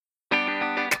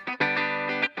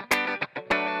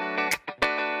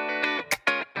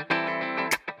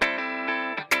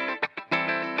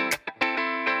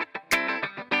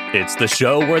It's the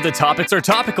show where the topics are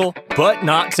topical, but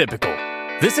not typical.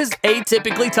 This is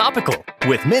Atypically Topical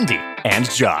with Mindy and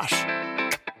Josh.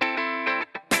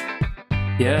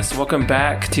 Yes, welcome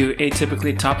back to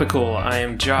Atypically Topical. I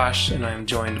am Josh, and I am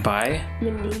joined by...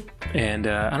 Mindy. And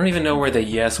I don't even know where the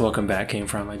yes, welcome back came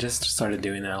from. I just started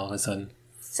doing that all of a sudden.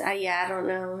 Yeah, I don't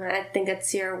know. I think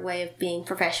that's your way of being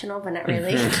professional, but not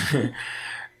really.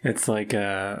 It's like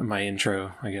my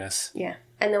intro, I guess. Yeah.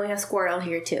 And then we have Squirtle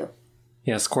here, too.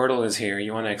 Yeah, Squirtle is here.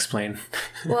 You want to explain?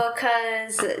 Well,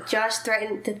 because Josh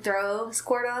threatened to throw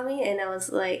Squirtle on me, and I was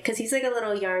like... Because he's like a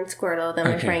little yarn Squirtle that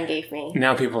my friend gave me.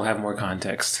 Now people have more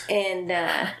context. And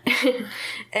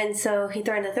and so he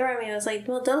threatened to throw me. I was like,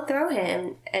 well, don't throw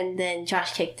him. And then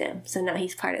Josh kicked him. So now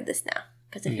he's part of this now.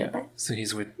 Because I feel bad. So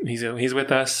he's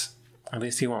with us. At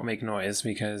least he won't make noise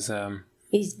because...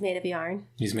 he's made of yarn.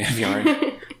 He's made of yarn.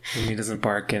 And he doesn't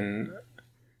bark and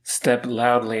step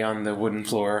loudly on the wooden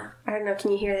floor. I don't know.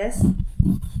 Can you hear this?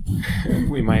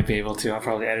 We might be able to. I'll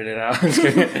probably edit it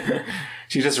out.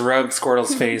 She just rubbed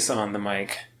Squirtle's face on the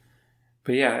mic.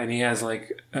 But yeah, and he has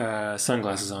like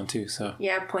sunglasses on too. So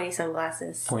yeah, pointy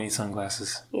sunglasses. Pointy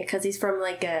sunglasses. Yeah, because he's from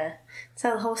like a... It's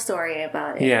a whole story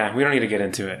about it. Yeah, we don't need to get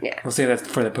into it. Yeah. We'll save that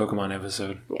for the Pokemon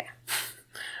episode. Yeah.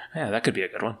 Yeah, that could be a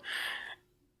good one.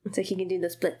 It's like he can do the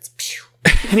splits.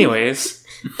 Anyways,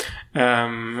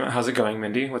 how's it going,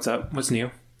 Mindy? What's up? What's new?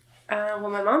 Well,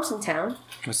 my mom's in town.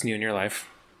 What's new in your life?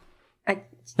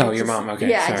 Your mom. Okay,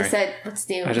 yeah, sorry. I just said what's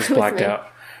new. I just blacked out.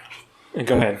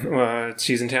 Go ahead.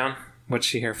 She's in town? What's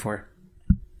she here for?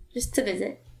 Just to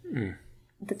visit.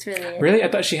 That's really it. Really? I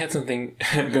thought she had something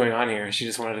going on here. She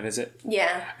just wanted to visit?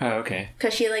 Yeah. Oh, okay.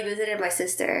 Because she like visited my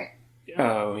sister.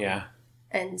 Oh, yeah.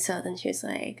 And so then she was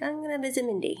like, I'm going to visit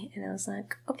Mindy. And I was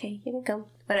like, okay, you can come.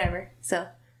 Whatever. So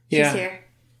she's here.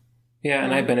 Yeah,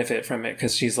 and I benefit from it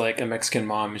because she's like a Mexican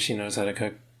mom and she knows how to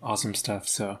cook awesome stuff.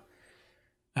 So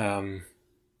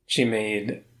she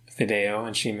made fideo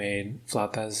and she made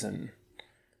flautas and...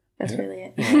 That's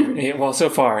really it. Yeah, well, so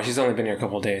far, she's only been here a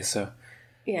couple of days, so...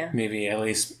 Yeah. Maybe at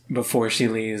least before she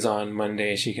leaves on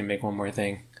Monday, she can make one more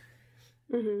thing.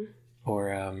 Mm-hmm.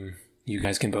 Or you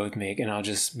guys can both make, and I'll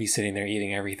just be sitting there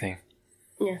eating everything.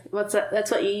 Yeah, that's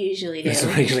what you usually do. That's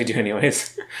what I usually do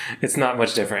anyways. It's not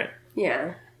much different.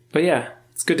 Yeah. But yeah,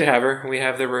 it's good to have her. We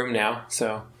have the room now,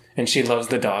 so... And she loves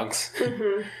the dogs.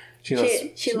 Mm-hmm.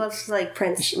 She loves, like,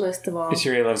 Prince most of all. She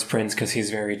really loves Prince because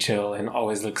he's very chill and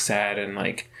always looks sad and,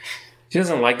 like... She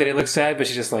doesn't like that he looks sad, but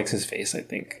she just likes his face, I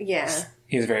think. Yeah.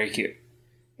 He's very cute.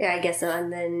 Yeah, I guess so.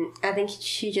 And then I think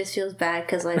she just feels bad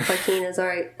because, like, Joaquin is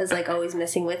like, always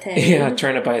messing with him. Yeah,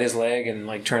 trying to bite his leg and,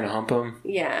 like, trying to hump him.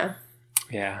 Yeah.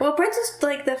 Yeah. Well, Prince was,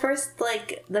 like,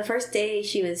 the first day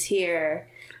she was here,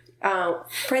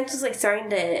 Prince was, like, starting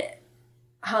to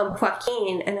hump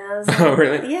Joaquin, and I was like... Oh,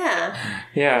 really? Yeah.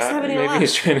 Yeah, maybe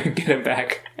he's trying to get him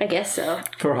back. I guess so.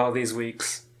 For all these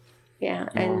weeks. Yeah,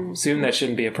 and... Well, soon that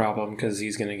shouldn't be a problem, because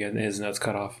he's going to get his nuts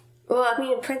cut off. Well, I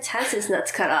mean, Prince has his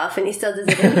nuts cut off, and he still does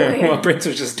it anyway. Well, Prince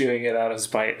was just doing it out of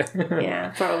spite.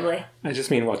 Yeah, probably. I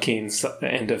just mean Joaquin's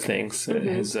end of things. Mm-hmm.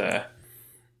 His,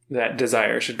 that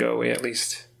desire should go away, at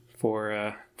least, for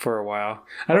a while.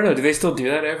 I don't know, do they still do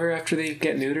that ever after they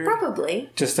get neutered?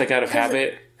 Probably. Just, like, out of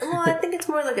habit? Well, I think it's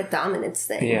more like a dominance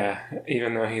thing. Yeah,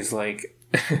 even though he's, like,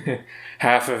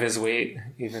 half of his weight,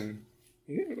 even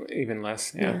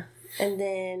less, yeah. And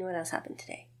then what else happened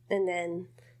today? And then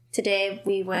today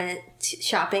we went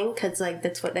shopping because, like,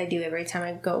 that's what I do every time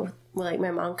I go. Well, like, my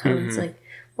mom comes. Mm-hmm. Like,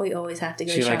 we always have to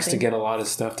go shopping. She likes to get a lot of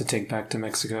stuff to take back to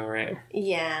Mexico, right?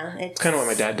 Yeah. It's kind of what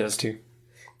my dad does, too.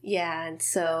 Yeah, and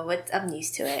so I'm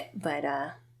used to it. But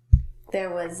there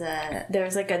was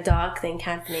like a dog thing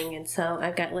happening, and so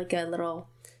I got, like, a little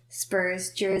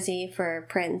Spurs jersey for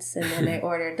Prince, and then I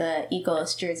ordered the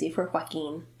Eagles jersey for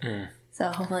Joaquin. Mm. So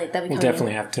hopefully that'll be coming. We'll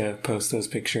definitely have to post those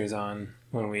pictures on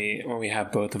when we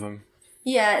have both of them.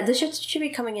 Yeah, the shirts should be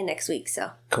coming in next week.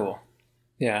 So cool.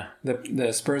 Yeah,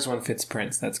 the Spurs one fits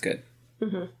Prince. That's good.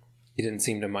 Mm-hmm. He didn't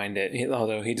seem to mind it,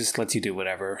 although he just lets you do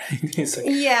whatever. He's like,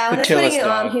 yeah, when I was putting it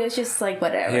on, he was just like,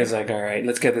 whatever. He was like, all right,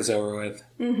 let's get this over with.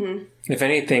 Mm-hmm. If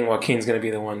anything, Joaquin's going to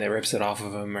be the one that rips it off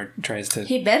of him or tries to...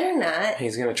 He better not.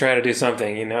 He's going to try to do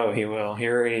something. You know he will. He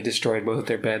already destroyed both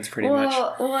their beds pretty much.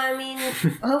 Well, I mean,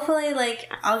 hopefully,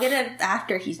 like, I'll get it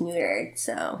after he's neutered,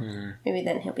 so maybe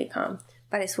then he'll be calm.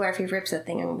 But I swear if he rips that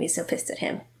thing, I'm going to be so pissed at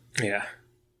him. Yeah.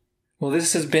 Well,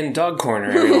 this has been Dog Corner,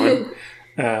 everyone.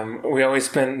 We always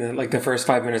spend like the first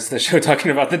 5 minutes of the show talking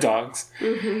about the dogs.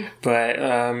 Mm-hmm. But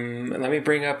let me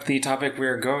bring up the topic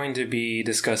we're going to be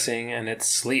discussing, and it's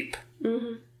sleep.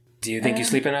 Mm-hmm. Do you think you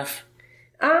sleep enough?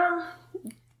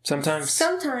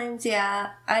 Sometimes,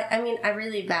 yeah. I mean, I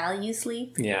really value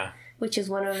sleep, Yeah. which is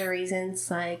one of the reasons,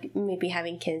 like, maybe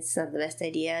having kids is not the best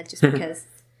idea, just because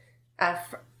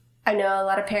I know a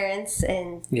lot of parents,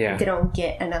 and Yeah. they don't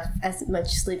get as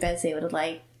much sleep as they would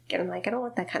like, and I'm like, I don't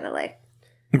want that kind of life.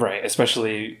 Right,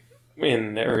 especially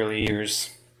in the early years.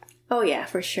 Oh, yeah,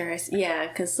 for sure. Yeah,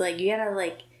 because, like, you gotta,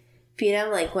 like, feed them,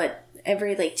 like, what,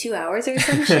 every, like, 2 hours or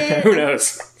some shit? Who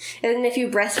knows? And then if you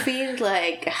breastfeed,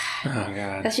 like, Oh,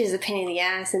 God. that's just a pain in the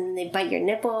ass, and they bite your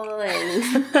nipple,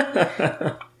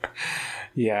 and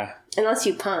Yeah. unless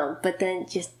you pump, but then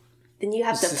you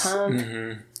have to It's just- pump.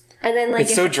 mhm. And then, like,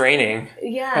 It's so draining.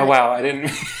 yeah. Oh, wow, I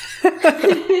didn't...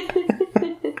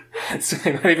 That's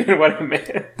not even what I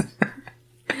meant.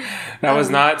 That was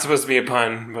not supposed to be a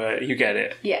pun, but you get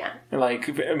it. Yeah.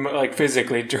 Like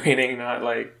physically draining, not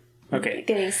like... Okay.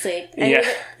 Getting sleep. And Yeah.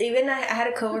 even I had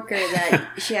a coworker that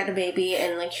she had a baby,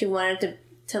 and, like, she wanted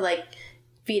to like,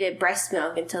 feed it breast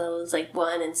milk until it was, like,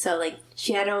 1. And so, like,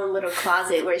 she had her own little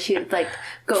closet where she would, like,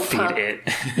 go Feed pump. it.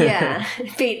 Yeah.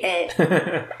 Feed it.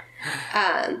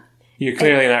 You're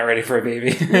clearly not ready for a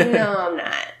baby. No, I'm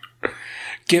not.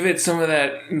 Give it some of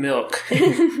that milk.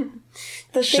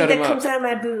 The Shut thing 'em that comes up. out of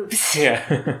my boobs.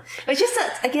 Yeah. It's just,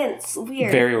 again, it's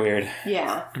weird. Very weird.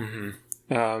 Yeah.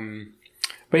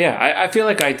 But yeah, I feel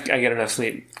like I get enough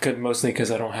sleep, mostly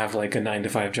because I don't have like a 9 to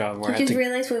 5 job where I I have just to...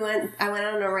 realized I went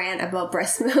on a rant about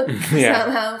breast milk Yeah,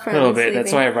 somehow from a little bit.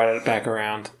 That's why sleeping. I brought it back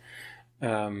around.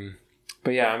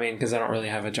 But yeah, I mean, because I don't really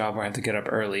have a job where I have to get up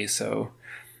early, so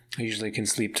I usually can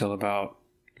sleep till about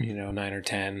 9 or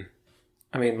 10.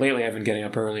 I mean, lately I've been getting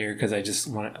up earlier because I just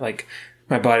want like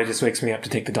my body just wakes me up to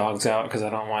take the dogs out because I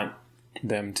don't want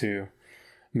them to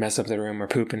mess up the room or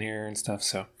poop in here and stuff.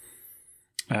 So,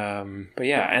 but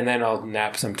yeah, and then I'll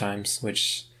nap sometimes,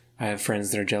 which I have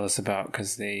friends that are jealous about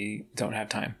because they don't have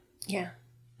time. Yeah.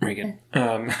 Very good.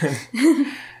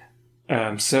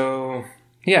 So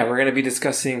yeah, we're going to be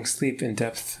discussing sleep in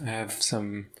depth. I have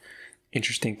some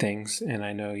interesting things, and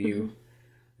I know you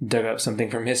dug up something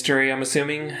from history, I'm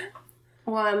assuming.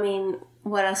 Well, I mean,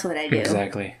 what else would I do?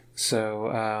 Exactly. So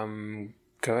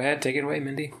go ahead, take it away,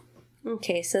 Mindy.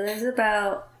 Okay, so there's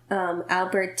about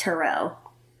Albert Terrell.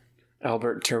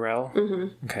 Albert Terrell.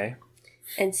 Mm-hmm. Okay.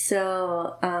 And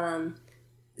so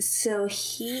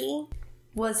he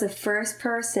was the first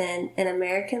person in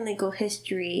American legal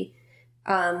history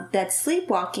that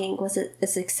sleepwalking was a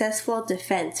successful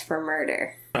defense for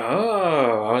murder.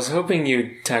 Oh, I was hoping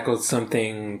you tackled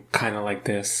something kind of like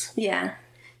this. Yeah.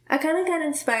 I kind of got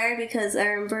inspired because I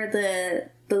remember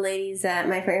the ladies at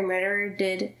My Favorite Murderer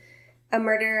did a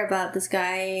murder about this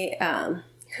guy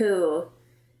who...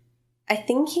 I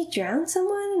think he drowned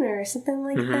someone or something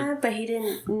like that, but he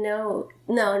didn't know.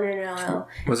 No.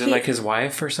 Was it like his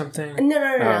wife or something? No,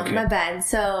 Oh, okay. my bad.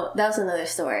 So that was another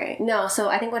story. No, so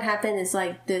I think what happened is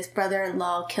like this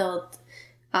brother-in-law killed,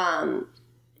 no,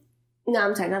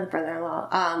 I'm sorry, not the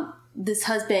brother-in-law. This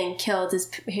husband killed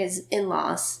his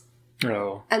in-laws,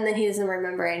 Oh. and then he doesn't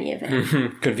remember any of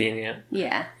it. Convenient.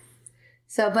 Yeah.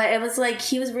 So, but it was like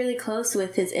he was really close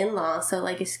with his in-laws, so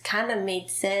like it kind of made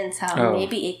sense how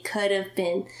maybe it could have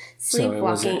been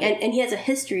sleepwalking, and he has a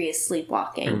history of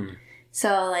sleepwalking.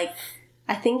 So like,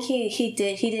 I think he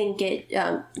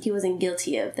wasn't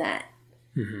guilty of that,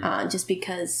 just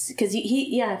because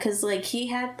he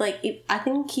had like I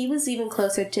think he was even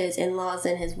closer to his in-laws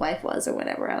than his wife was or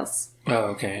whatever else,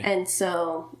 Oh, okay. and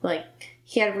so like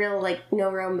he had no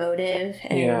real motive,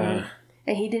 and Yeah.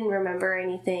 and he didn't remember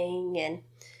anything,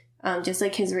 and just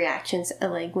like his reactions,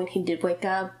 like when he did wake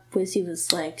up, he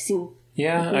was like seemed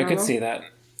Yeah, I could normal. see that.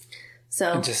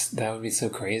 So That would be so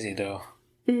crazy, though.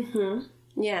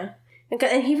 yeah,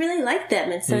 and he really liked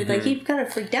them, and so like he kind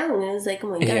of freaked out, and it was like, oh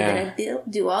my god, Yeah. did I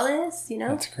do all this,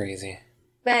 That's crazy.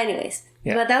 But anyways,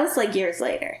 Yeah. but that was like years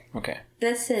later. Okay.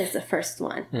 This is the first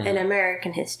one in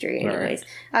American history, Right. anyways.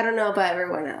 I don't know about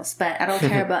everyone else, but I don't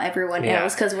care about everyone Yeah.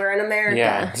 else because we're in America.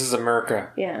 Yeah, this is America.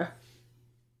 Yeah.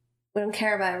 We don't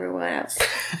care about everyone else.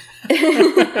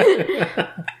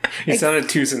 You sounded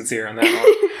too sincere on that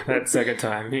one. That second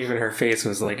time. Even her face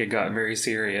was like, it got very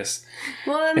serious.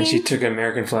 Well, I mean, And she took an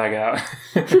American flag out.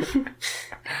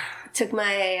 took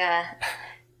my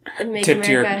Make Tipped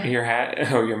America. your hat.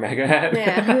 Oh, your mega hat?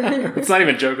 Yeah. Let's not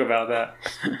even joke about that.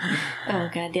 Oh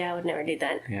god, yeah, I would never do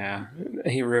that. Yeah.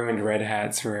 He ruined red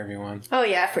hats for everyone. Oh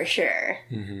yeah, for sure.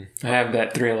 I have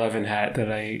that 311 hat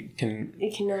that I can...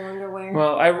 You can no longer wear.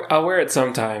 Well, I'll wear it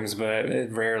sometimes, but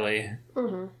rarely.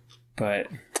 But,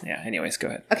 yeah, anyways, go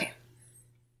ahead. Okay.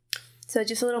 So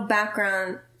just a little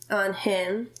background on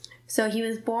him. So he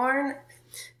was born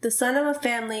the son of a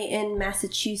family in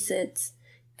Massachusetts.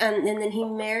 And then he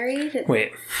married.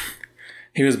 Wait.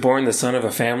 He was born the son of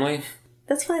a family?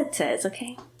 That's what it says,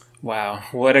 okay? Wow.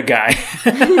 What a guy.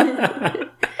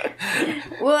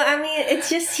 Well, I mean,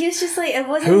 he was just like, it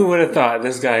wasn't... Who would have thought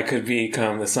this guy could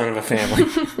become the son of a family?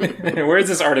 Where's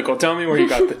this article? Tell me where you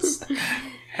got this.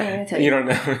 I'm going to tell you. You don't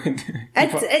know.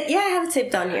 Yeah, I have it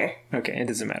taped on here. Okay, it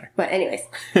doesn't matter. But anyways.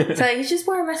 So he's just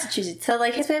born in Massachusetts. So,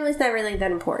 like, his family's not really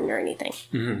that important or anything.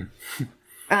 Mm-hmm.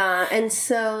 And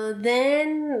so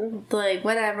then, like,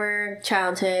 whatever,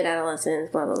 childhood, adolescence,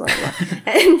 blah, blah, blah, blah.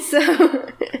 And so...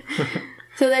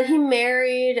 So then he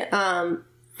married...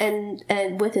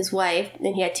 And with his wife,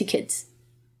 and he had 2 kids.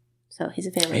 So he's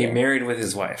a family. He man. married with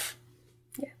his wife.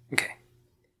 Yeah. Okay.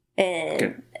 And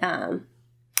Good.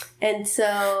 And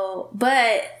so,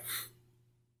 but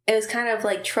it was kind of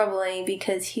like troubling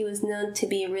because he was known to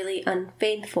be really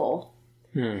unfaithful.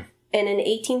 And in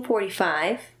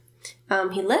 1845,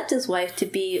 he left his wife to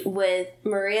be with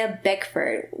Maria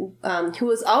Beckford, who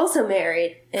was also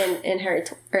married in her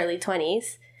early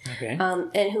 20s. Okay.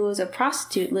 And who was a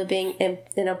prostitute living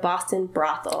in a Boston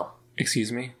brothel.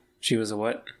 Excuse me? She was a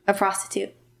what? A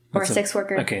prostitute. Or a sex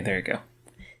worker. Okay, there you go.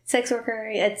 Sex worker.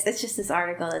 It's just this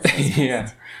article that says yeah.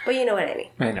 But you know what I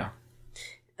mean. I know.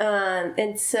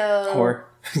 And so... Whore.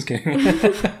 Just kidding.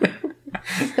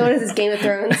 So what is this, Game of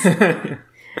Thrones?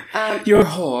 You're a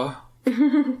whore.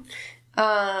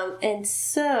 And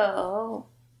so...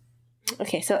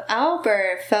 Okay, so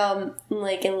Albert fell,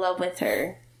 like, in love with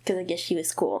her. Because I guess she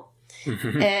was cool.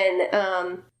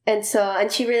 And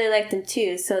she really liked him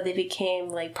too, so they became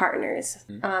like partners.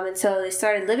 And so they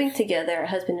started living together,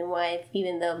 husband and wife,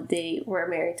 even though they were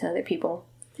married to other people.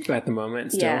 At the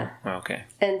moment, still? Yeah. Oh, okay.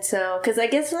 And so, because I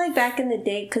guess like back in the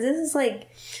day, because this is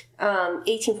like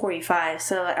 1845,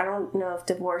 so I don't know if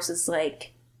divorce is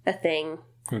like a thing.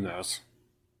 Who knows?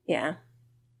 Yeah.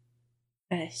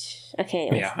 Okay.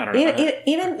 Yeah, I don't know.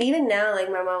 Even now, like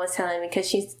my mom was telling me, because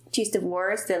she's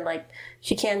divorced and like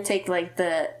she can't take like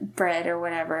the bread or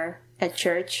whatever at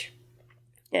church.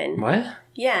 And what?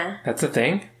 Yeah. That's a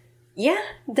thing? Yeah,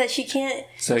 that she can't.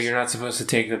 So you're not supposed to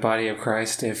take the body of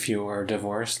Christ if you are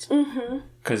divorced? Mm-hmm.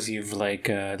 Because you've like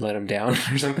let him down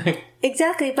or something?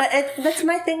 Exactly, but that's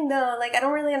my thing though. Like I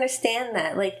don't really understand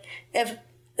that. Like if.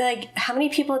 Like, how many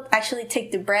people actually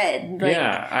take the bread? Like,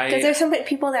 yeah, because there's some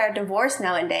people that are divorced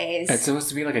nowadays. It's supposed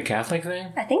to be like a Catholic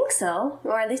thing? I think so.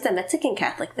 Or at least a Mexican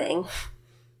Catholic thing.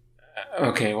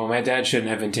 Okay, well, my dad shouldn't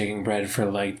have been taking bread for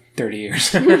like 30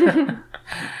 years.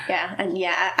 Yeah, and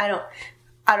yeah, I don't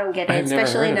get it,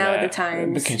 especially now at the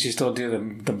times. But can she still do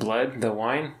the blood, the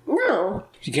wine? No.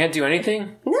 She can't do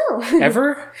anything? No.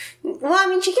 Ever? Well, I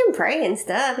mean, she can pray and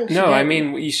stuff. And no, I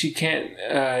mean, she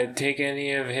can't take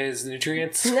any of his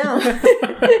nutrients? No.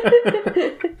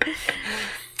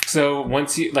 So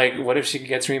once you, like, what if she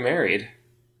gets remarried?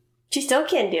 She still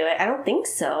can't do it. I don't think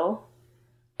so.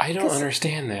 I don't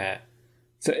understand that.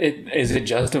 So is it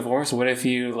just divorce? What if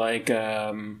you, like,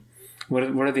 what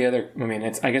are the other, I mean,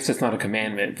 I guess it's not a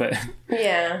commandment, but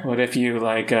yeah. What if you,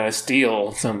 like,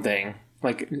 steal something?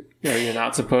 Like, are you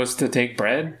not supposed to take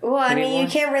bread? Well, I mean, you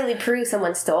can't really prove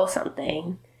someone stole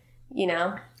something, you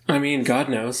know? I mean, God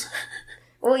knows.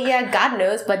 Well, yeah, God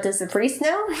knows, but does the priest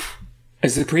know?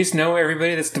 Does the priest know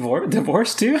everybody that's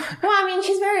divorced too? Well, I mean,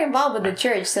 she's very involved with the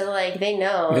church, so, like, they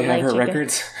know. They have like, her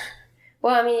records?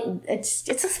 Well, I mean, it's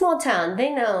a small town. They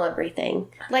know everything.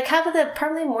 Like,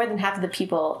 probably more than half of the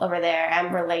people over there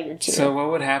I'm related to. So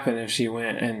what would happen if she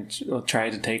went and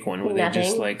tried to take one? Would Nothing. they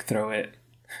just, like, throw it?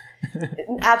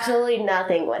 Absolutely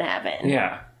nothing would happen.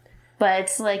 Yeah. But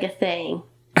it's like a thing.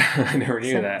 I never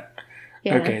knew that.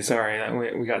 Yeah. Okay,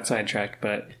 sorry. We got sidetracked,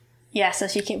 but... Yeah, so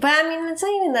she can... But, I mean, it's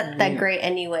not even that great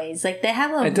anyways. Like, they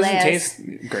have a It doesn't taste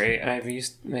great. I've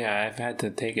had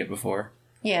to take it before.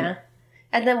 Yeah.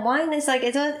 And then wine is like...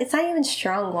 It's not even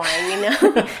strong wine, you know?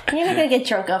 You're not gonna get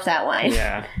drunk off that wine.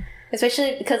 Yeah.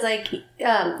 Especially because, like,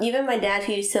 even my dad,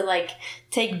 who used to, like,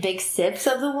 take big sips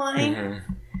of the wine...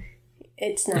 Mm-hmm.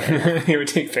 It's not enough. He would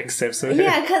take big sips of it.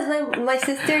 Yeah, because my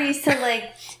sister used to,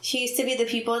 like, she used to be the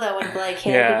people that would, like,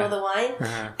 hand people the wine.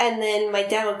 Uh-huh. And then my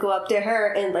dad would go up to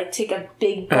her and, like, take a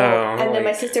big bowl. And then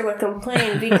my sister would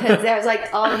complain because there was,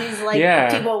 like, all these,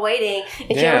 like, people waiting.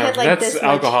 And she only had, like, that's this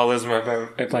alcoholism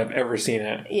if I've ever seen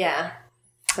it. Yeah.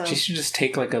 So. She should just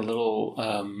take, like, a little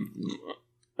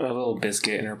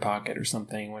biscuit in her pocket or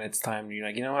something when it's time to be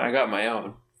like, you know what, I got my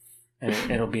own. And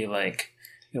it'll be, like,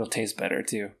 it'll taste better,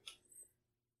 too.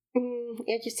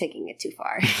 You're just taking it too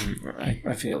far.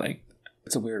 I feel like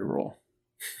it's a weird rule.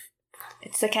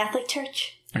 It's the Catholic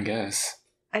Church. I guess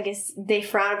they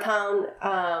frown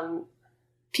upon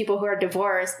people who are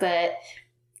divorced, but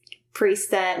priests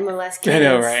that molest kids. I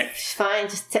know, right? Fine,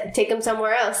 just take them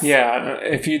somewhere else. Yeah,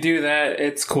 if you do that,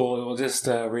 it's cool. We'll just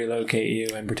relocate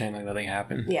you and pretend like nothing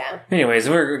happened. Yeah. Anyways,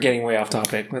 we're getting way off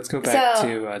topic. Let's go back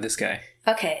to this guy.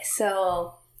 Okay,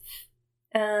 so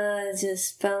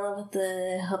just fell in love with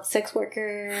the sex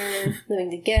worker,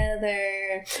 living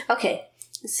together. Okay,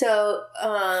 so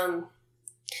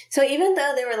even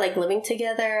though they were like living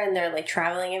together and they're like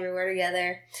traveling everywhere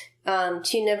together,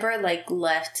 she never like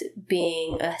left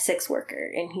being a sex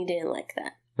worker, and he didn't like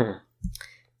that.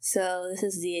 So this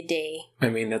is the day. I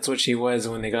mean, that's what she was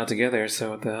when they got together.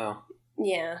 So what the hell?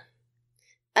 Yeah,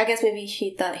 I guess maybe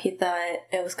he thought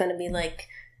it was gonna be like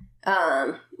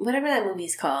whatever that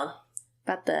movie's called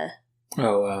about the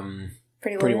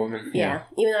Pretty Woman. Yeah,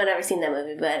 even though I've never seen that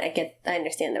movie, but I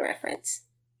understand the reference.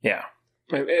 Yeah,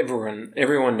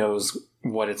 everyone knows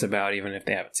what it's about, even if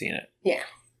they haven't seen it. Yeah.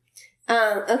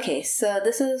 Okay, so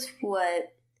this is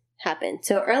what happened.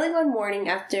 So early one morning,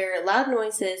 after loud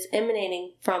noises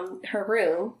emanating from her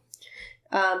room,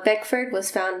 Beckford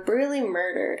was found brutally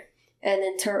murdered, and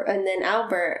then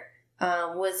Albert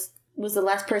was the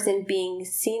last person being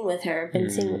seen with her,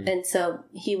 and so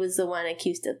he was the one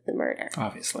accused of the murder.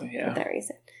 Obviously, yeah. For that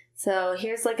reason. So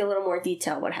here's like a little more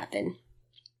detail what happened.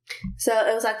 So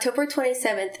it was October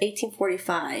 27th,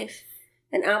 1845.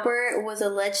 And Albert was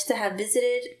alleged to have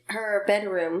visited her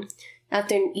bedroom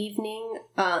after the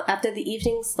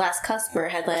evening's last customer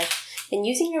had left, and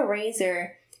using a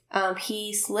razor,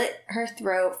 he slit her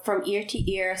throat from ear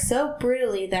to ear so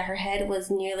brutally that her head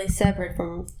was nearly severed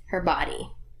from her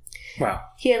body. Wow.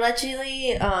 He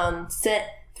allegedly set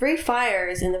 3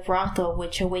 fires in the brothel,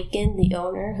 which awakened the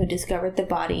owner, who discovered the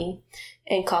body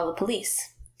and called the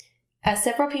police. As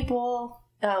several people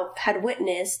had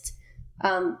witnessed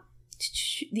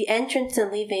the entrance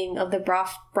and leaving of the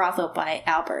brothel by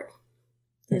Albert.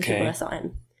 The people that saw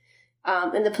him.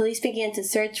 And the police began to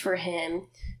search for him,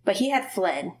 but he had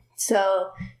fled.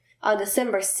 So on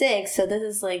December 6th, so this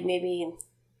is like maybe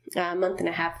a month and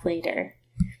a half later,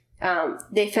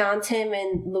 they found him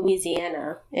in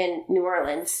Louisiana, in New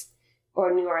Orleans,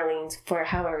 or New Orleans, for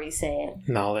however you say it.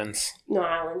 New Orleans.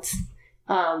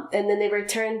 And then they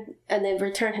returned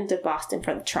him to Boston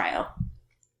for the trial.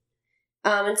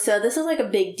 And so this was like a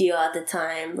big deal at the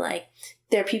time. Like,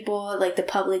 there are people, like, the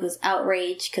public was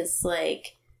outraged because,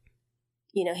 like,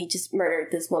 you know, he just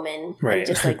murdered this woman. Right. And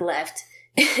just, like, left.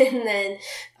 And then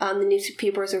the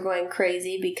newspapers were going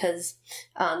crazy because,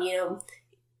 you know,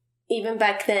 even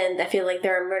back then, I feel like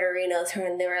there were murderinos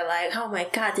and they were like, oh my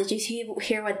God, did you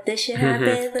hear what this shit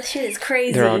happened? This shit is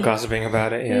crazy. They're all gossiping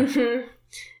about it,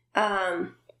 yeah.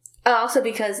 Also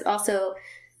because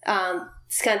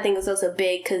this kind of thing was also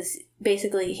big because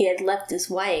basically he had left his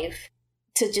wife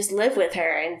to just live with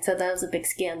her, and so that was a big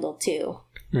scandal too.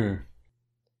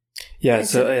 Yeah, and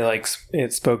so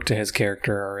it spoke to his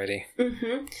character already.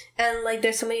 And like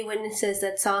there's so many witnesses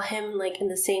that saw him like in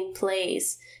the same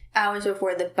place hours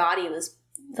before the body was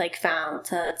like found,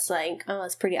 so it's like, oh,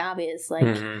 it's pretty obvious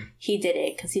like he did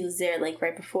it because he was there like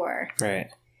right before. Right.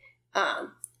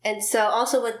 And so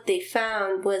also what they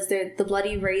found was the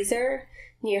bloody razor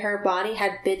near her body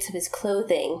had bits of his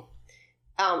clothing.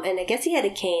 And I guess he had a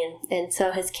cane, and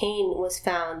so his cane was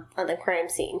found on the crime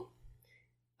scene.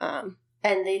 And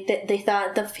they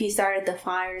thought he started the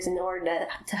fires in order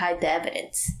to hide the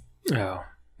evidence. Oh,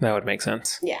 that would make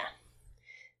sense. Yeah.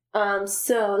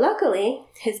 So luckily,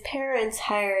 his parents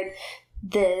hired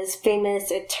this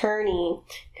famous attorney.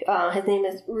 His name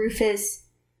is Rufus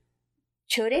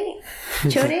Choate?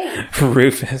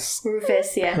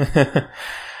 Rufus, yeah.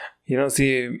 You don't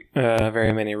see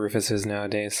very many Rufuses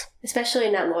nowadays. Especially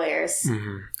not lawyers.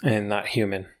 And not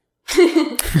human.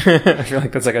 I feel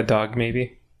like that's like a dog,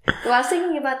 maybe. Well, I was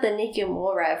thinking about the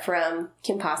Nakamura from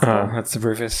Kim Possible. Oh, that's the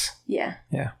Rufus. Yeah.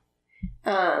 Yeah.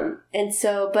 And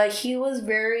so, but he was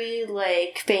very,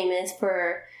 like, famous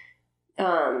for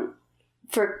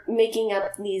making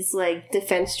up these, like,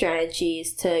 defense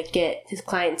strategies to get his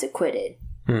clients acquitted.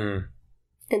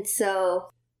 And so,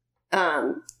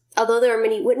 although there were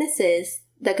many witnesses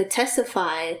that could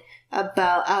testify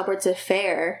about Albert's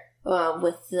affair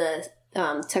with the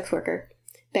sex worker,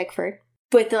 Beckford,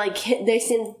 but like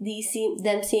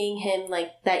them seeing him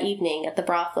like that evening at the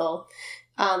brothel,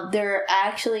 there are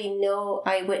actually no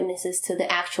eyewitnesses to the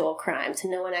actual crime, so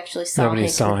no one actually saw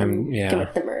him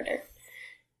commit the murder.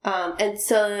 And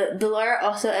so the lawyer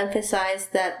also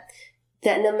emphasized that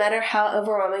no matter how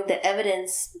overwhelming the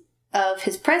evidence of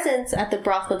his presence at the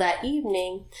brothel that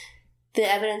evening, the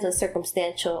evidence was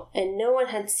circumstantial, and no one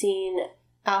had seen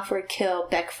Alfred kill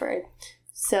Beckford.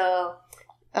 So,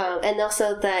 and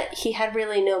also that he had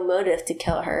really no motive to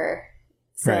kill her.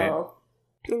 So,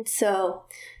 And so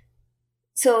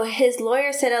his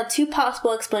lawyer set out 2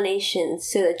 possible explanations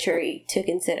to the jury to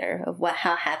consider of what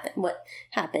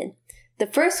happened. The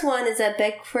first one is that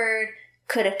Beckford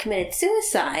could have committed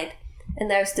suicide, and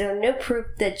there's still no proof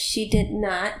that she did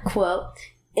not, quote,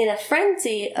 in a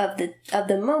frenzy of the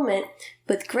moment,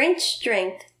 with great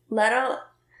strength, let out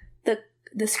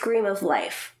the scream of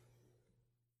life.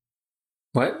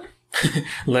 What?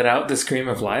 Let out the scream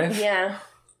of life? Yeah.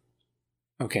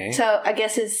 Okay. So I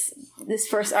guess this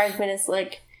first argument is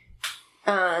like,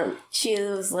 she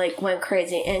was like went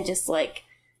crazy and just like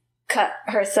cut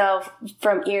herself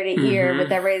from ear to ear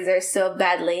with a razor so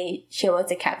badly she almost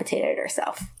decapitated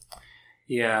herself.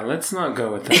 Yeah, let's not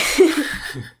go with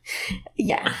that.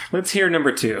 Yeah. Let's hear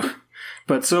number 2.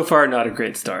 But so far, not a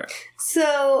great start.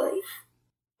 So,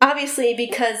 obviously,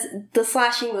 because the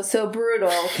slashing was so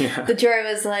brutal, the jury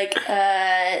was like,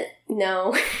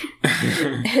 no.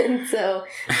 And so,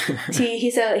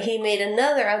 he made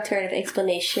another alternative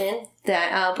explanation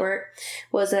that Albert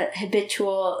was a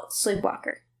habitual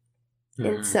sleepwalker.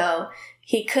 And so,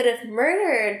 he could have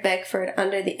murdered Beckford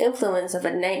under the influence of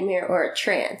a nightmare or a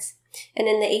trance. And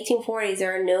in the 1840s,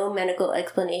 there are no medical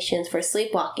explanations for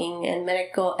sleepwalking, and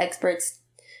medical experts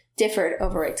differed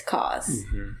over its cause.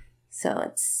 So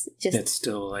it's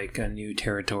still like a new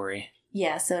territory.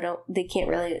 Yeah, so they can't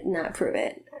really not prove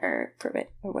it or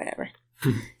whatever.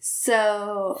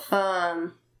 So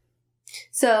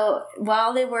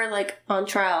while they were like on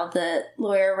trial, the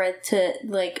lawyer read to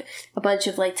like a bunch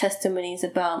of like testimonies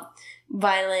about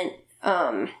violent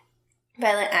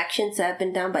actions that have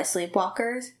been done by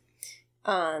sleepwalkers.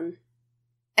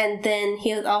 And then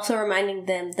he was also reminding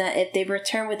them that if they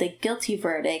returned with a guilty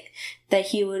verdict, that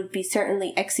he would be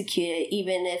certainly executed,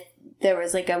 even if there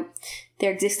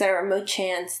existed a remote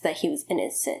chance that he was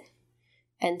innocent.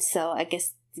 And so I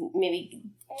guess maybe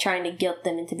trying to guilt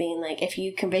them into being like, if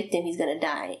you convict him, he's going to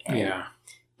die.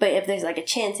 But if there's like a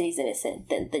chance that he's innocent,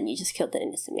 then you just killed an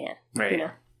innocent man. Right. You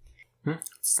know?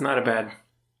 It's not a bad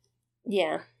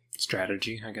Yeah.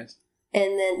 strategy, I guess.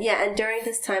 And then, and during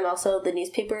this time also, the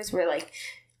newspapers were like,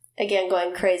 again,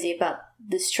 going crazy about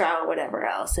this trial or whatever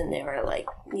else. And they were like,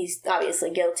 he's obviously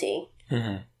guilty.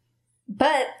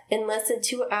 But in less than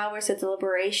 2 hours of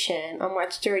deliberation on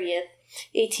March 30th,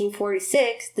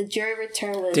 1846, the jury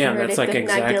returned with Damn, a verdict that's like of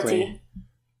not exactly guilty.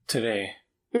 Today.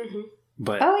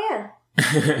 But Oh,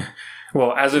 yeah.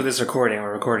 well, as of this recording,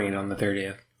 we're recording it on the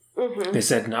 30th. They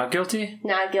said not guilty?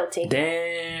 Not guilty.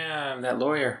 Damn, that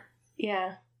lawyer.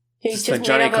 Yeah. It's like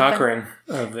Johnny Cochran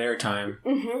of their time.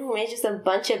 Made just a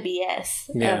bunch of BS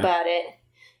about it.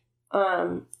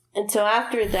 And so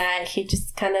after that, he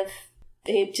just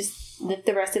lived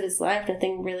the rest of his life.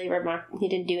 Nothing really he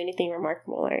didn't do anything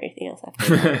remarkable or anything else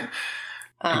after that.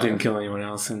 He didn't kill anyone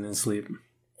else in his sleep.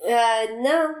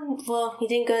 No. Well, he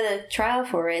didn't go to trial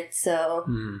for it, so...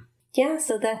 Yeah,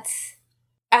 so that's...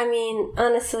 I mean,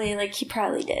 honestly, like, he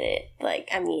probably did it. Like,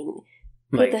 I mean...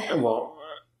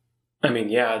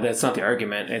 yeah, that's not the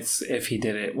argument. It's if he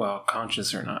did it while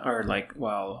conscious or not, or like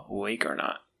while awake or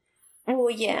not. Well,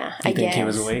 yeah, I guess. You think he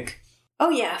was awake? Oh,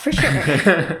 yeah, for sure.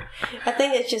 I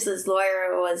think it's just his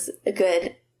lawyer was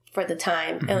good for the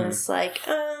time. It was like,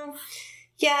 I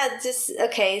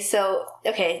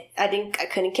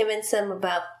couldn't convince him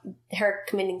about her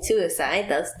committing suicide.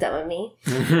 That's dumb of me.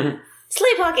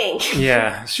 Sleepwalking!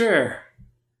 Yeah, sure.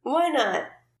 Why not?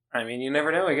 I mean, you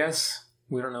never know, I guess.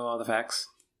 We don't know all the facts.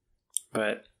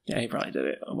 But, yeah, he probably did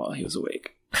it while he was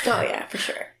awake. Oh, yeah, for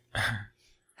sure.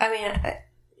 I mean,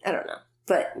 I don't know.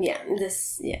 But,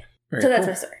 Very so that's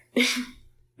my story.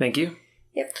 Thank you.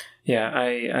 Yep. Yeah,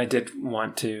 I did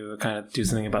want to kind of do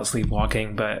something about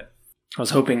sleepwalking, but I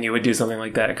was hoping you would do something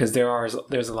like that, because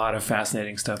there's a lot of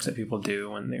fascinating stuff that people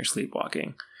do when they're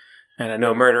sleepwalking. And I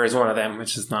know murder is one of them,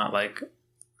 which is not, like,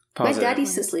 positive. My dad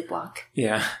used to sleepwalk.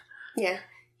 Yeah. Yeah.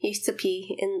 He used to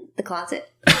pee in the closet.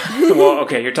 Well,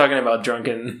 okay, you're talking about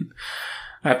drunken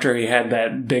after he had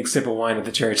that big sip of wine at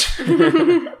the church.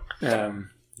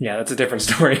 Yeah, that's a different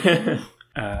story.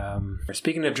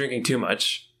 Speaking of drinking too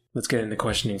much, let's get into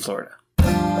questioning Florida.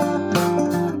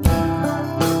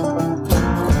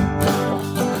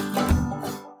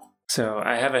 So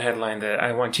I have a headline that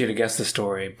I want you to guess the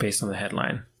story based on the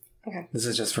headline. Okay. This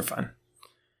is just for fun.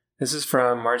 This is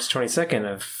from March 22nd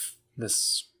of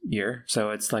this year,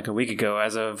 so it's like a week ago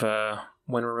as of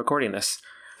when we're recording this.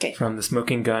 Okay. From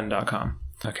thesmokinggun.com.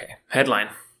 Okay. Headline.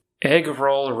 Egg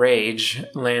roll rage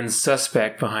lands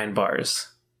suspect behind bars.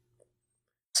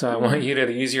 So I want you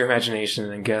to use your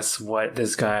imagination and guess what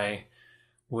this guy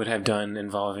would have done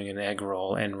involving an egg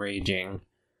roll and raging.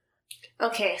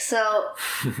 Okay, so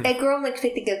egg roll makes me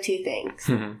think of two things.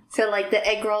 So, like, the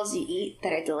egg rolls you eat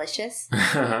that are delicious.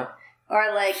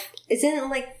 Or, like, isn't,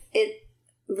 like, it,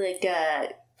 like, a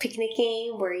picnic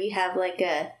game where you have, like,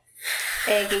 a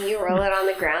egg and you roll it on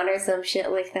the ground or some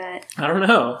shit like that? I don't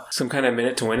know. Some kind of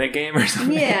minute to win it game or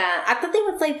something? Yeah, I thought they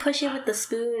would, like, push it with the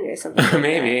spoon or something like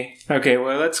Maybe. That. Okay,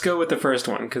 well, let's go with the first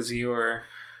one, because you're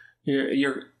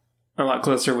a lot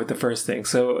closer with the first thing.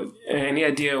 So, any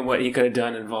idea what he could have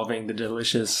done involving the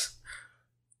delicious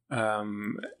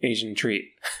Asian treat?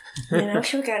 Yeah, I'm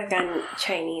sure we could have gotten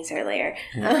Chinese earlier.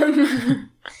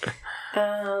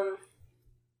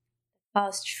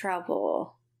 Cause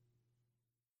trouble.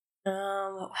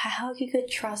 How you could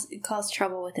cause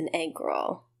trouble with an egg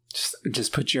roll?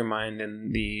 Just put your mind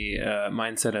in the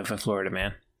mindset of a Florida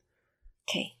man.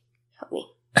 Okay, help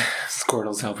me.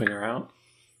 Squirtle's helping her out.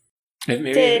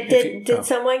 Did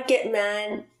someone get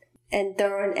mad and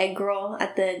throw an egg roll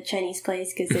at the Chinese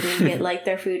place because they didn't get like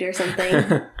their food or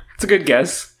something? It's a good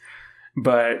guess,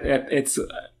 but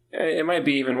it might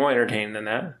be even more entertaining than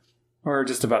that, or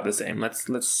just about the same.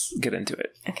 Let's get into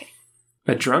it. Okay.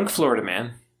 A drunk Florida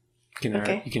man, you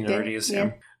can already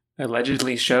assume,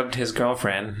 allegedly shoved his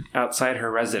girlfriend outside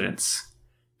her residence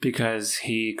because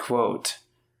he, quote,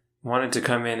 wanted to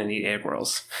come in and eat egg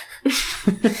rolls.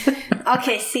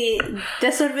 Okay, see,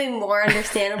 this would be more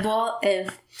understandable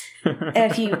if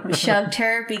you shoved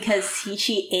her because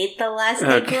she ate the last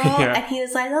egg roll, and he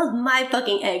was like, that was my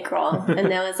fucking egg roll.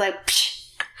 And then was like, psh,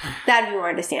 that'd be more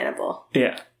understandable.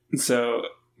 Yeah. So,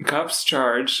 cops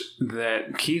charge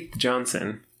that Keith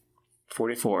Johnson,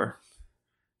 44,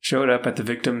 showed up at the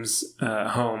victim's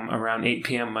home around 8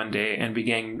 p.m. Monday and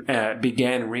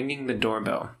began ringing the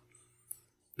doorbell.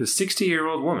 The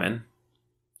 60-year-old woman,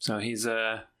 so he's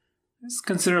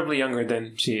considerably younger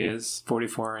than she is,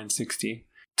 44 and 60,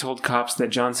 told cops that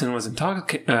Johnson was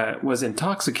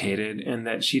intoxicated and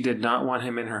that she did not want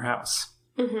him in her house.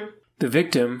 Mm-hmm. The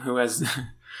victim, who is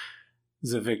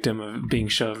a victim of being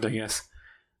shoved, I guess,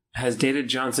 has dated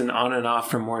Johnson on and off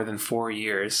for more than 4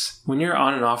 years. When you're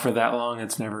on and off for that long,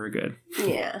 it's never good.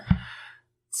 Yeah.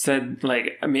 Said,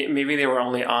 like, maybe they were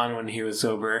only on when he was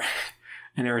sober.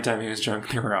 And every time he was drunk,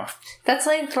 they were off. That's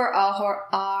like for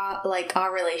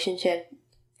our relationship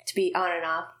to be on and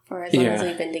off for as long as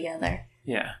we've been together.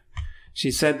 Yeah. She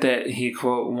said that he,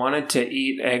 quote, wanted to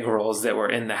eat egg rolls that were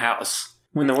in the house.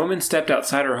 When the woman stepped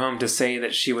outside her home to say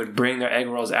that she would bring the egg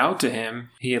rolls out to him,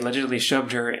 he allegedly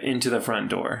shoved her into the front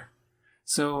door.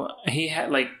 So he had,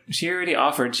 like, she already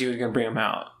offered she was going to bring him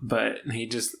out, but he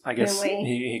just, I guess,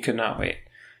 he could not wait.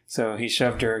 So he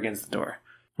shoved her against the door.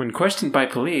 When questioned by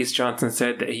police, Johnson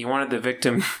said that he wanted the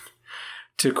victim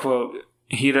to, quote,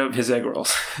 heat up his egg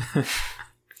rolls. Well,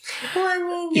 I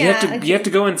mean, yeah. You have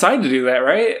to go inside to do that,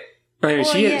 right? I mean,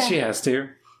 she has to.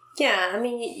 Yeah, I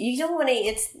mean, you don't want to,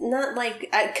 it's not like,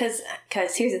 because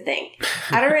here's the thing.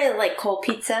 I don't really like cold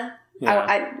pizza. Yeah.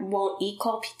 I won't eat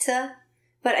cold pizza,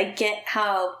 but I get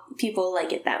how people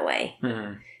like it that way.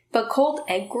 Mm-hmm. But cold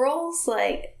egg rolls,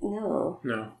 like, no.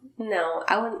 No,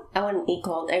 I wouldn't eat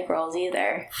cold egg rolls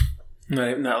either.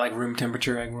 Not like room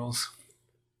temperature egg rolls?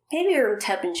 Maybe room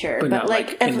temperature. But not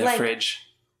like in the fridge?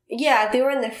 Yeah, if they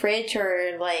were in the fridge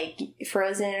or like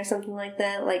frozen or something like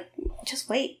that, like, just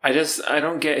wait. I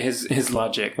don't get his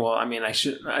logic. Well, I mean, I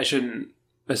shouldn't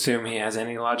assume he has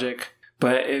any logic.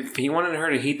 But if he wanted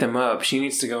her to heat them up, she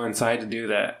needs to go inside to do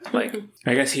that. Like,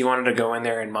 I guess he wanted to go in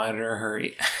there and monitor her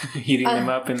heating them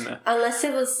up. Unless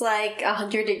it was like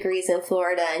 100 degrees in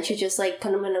Florida and she just like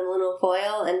put them in aluminum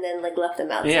foil and then like left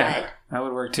them outside. Yeah, that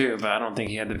would work too, but I don't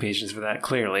think he had the patience for that,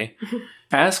 clearly.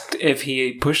 Asked if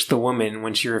he pushed the woman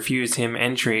when she refused him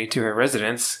entry to her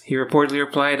residence, he reportedly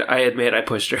replied, "I admit I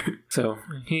pushed her." So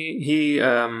he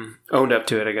owned up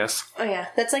to it, I guess. Oh yeah,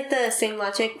 that's like the same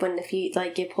logic when if you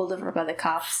like get pulled over by the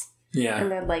cops. Yeah.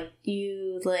 And they're like,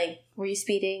 were you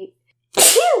speeding?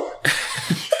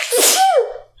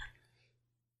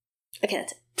 Okay,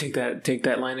 that's it. Take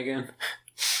that line again.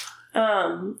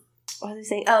 What was I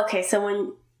saying? Oh, okay, so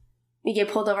when you get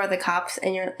pulled over by the cops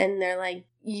and they're like,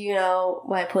 you know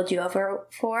what I pulled you over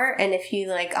for? And if you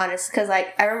like honest, because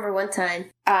like I remember one time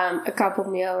a cop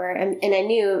pulled me over and I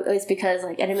knew it was because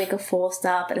like I didn't make a full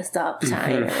stop at a stop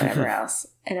sign or whatever else,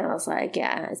 and I was like,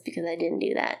 yeah, it's because I didn't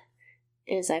do that.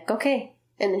 And it's like, okay,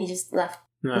 and then he just left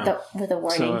with a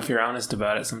warning. So if you're honest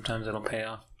about it, sometimes it'll pay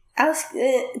off. I was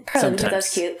probably because I was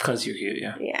cute. Because you're cute,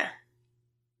 yeah.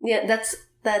 Yeah. That's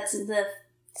the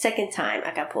second time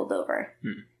I got pulled over.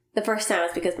 The first time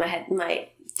was because my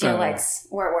tail lights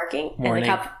weren't working. Warning.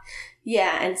 And the cop,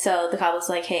 and so the cop was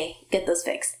like, hey, get those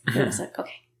fixed. And I was like,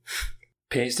 okay.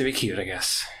 Pays to be cute, I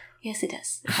guess. Yes, it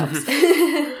does. It helps.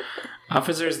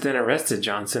 Officers then arrested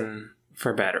Johnson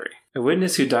for battery. A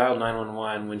witness who dialed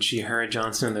 911 when she heard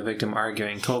Johnson and the victim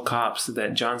arguing told cops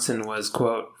that Johnson was,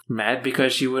 quote, mad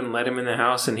because she wouldn't let him in the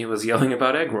house and he was yelling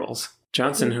about egg rolls.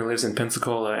 Johnson, who lives in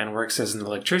Pensacola and works as an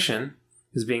electrician,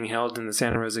 is being held in the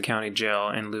Santa Rosa County Jail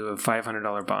in lieu of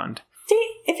 $500 bond.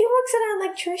 See, if he works as an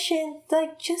electrician,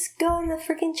 like, just go to the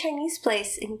freaking Chinese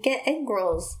place and get egg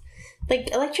rolls.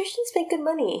 Like, electricians make good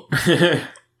money.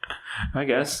 I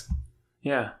guess.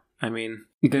 Yeah. I mean,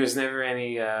 there's never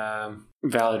any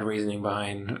valid reasoning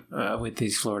behind what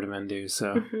these Florida men do.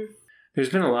 So there's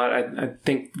been a lot. I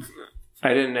think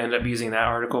I didn't end up using that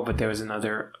article, but there was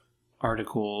another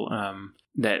article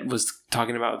that was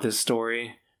talking about this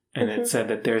story, and it said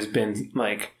that there's been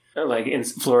like in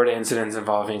Florida incidents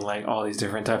involving like all these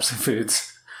different types of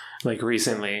foods like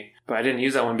recently. But I didn't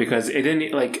use that one because it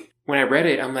didn't like. When I read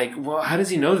it, I'm like, well, how does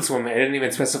he know this woman? I didn't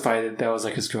even specify that was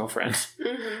like his girlfriend.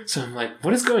 So I'm like,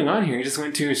 what is going on here? He just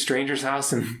went to a stranger's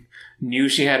house and knew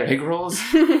she had egg rolls.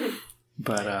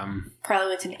 But probably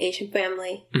went to an Asian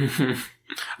family.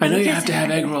 I know you have to have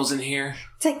egg rolls in here.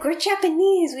 It's like, we're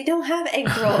Japanese. We don't have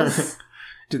egg rolls.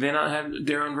 Do they not have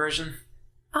their own version?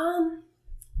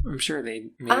 I'm sure they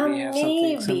maybe have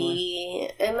something similar.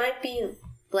 It might be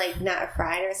like not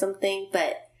fried or something,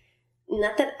 but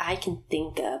not that I can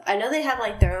think of. I know they have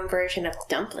like their own version of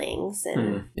dumplings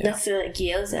and next to like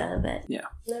gyoza, but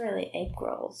not really egg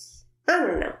rolls. I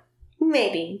don't know.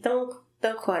 Maybe. Don't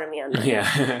quote me on that.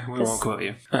 Yeah, we won't quote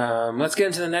you. Let's get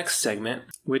into the next segment,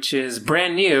 which is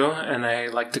brand new, and I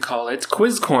like to call it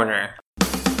Quiz Corner.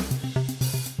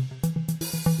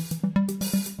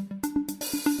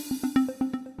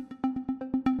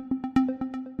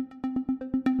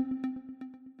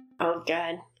 Oh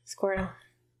God, Squirtle.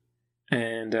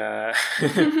 And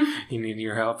you need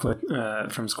your help with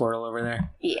from Squirtle over there?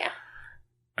 Yeah.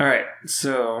 All right.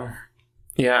 So,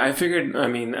 yeah, I figured, I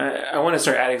mean, I want to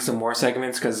start adding some more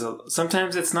segments because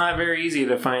sometimes it's not very easy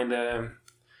to find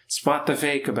spot the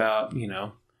fake about,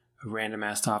 a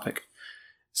random-ass topic.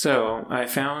 So, I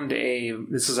found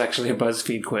this is actually a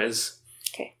BuzzFeed quiz.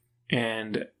 Okay.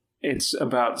 And it's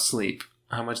about sleep.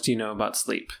 How much do you know about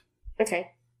sleep?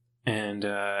 Okay. And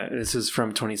this is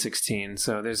from 2016.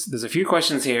 So there's a few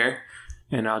questions here,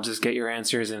 and I'll just get your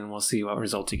answers, and we'll see what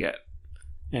result you get.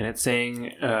 And it's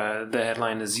saying the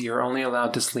headline is, "You're only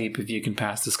allowed to sleep if you can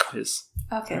pass this quiz."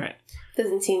 Okay. All right.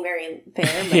 Doesn't seem very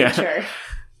fair, but sure.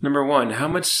 Number 1, how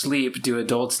much sleep do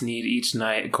adults need each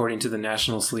night according to the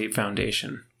National Sleep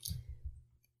Foundation?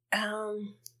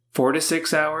 4 to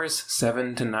 6 hours,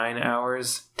 7 to 9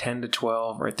 hours, 10 to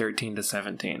 12, or 13 to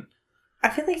 17? I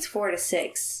feel like it's 4 to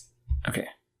 6. Okay.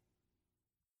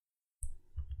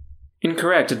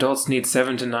 Incorrect. Adults need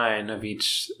 7 to 9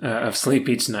 of sleep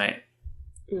each night.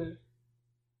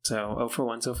 So 0 for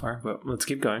 1 so far, but let's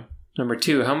keep going. Number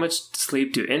 2, how much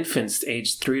sleep do infants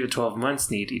aged 3 to 12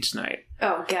 months need each night?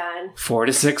 Oh God. 4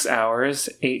 to 6 hours,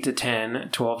 8 to 10,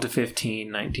 12 to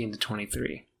 15, 19 to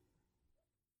 23.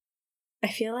 I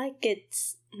feel like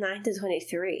it's 9 to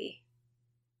 23.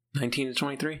 19 to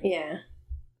 23? Yeah.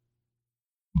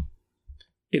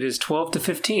 It is 12 to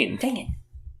 15. Dang it.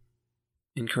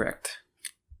 Incorrect.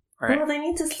 All right. Well, they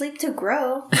need to sleep to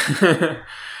grow.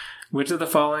 Which of the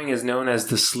following is known as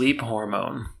the sleep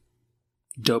hormone?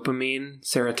 Dopamine,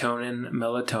 serotonin,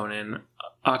 melatonin,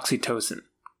 oxytocin.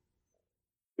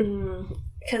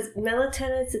 Because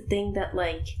melatonin is the thing that,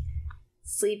 like,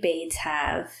 sleep aids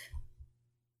have.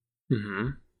 Mm-hmm.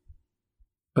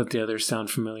 But the others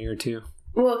sound familiar, too.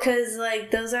 Well, because,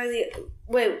 like, those are the...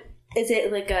 Wait, is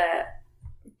it, like, a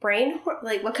brain...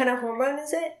 Like, what kind of hormone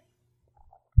is it?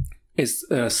 It's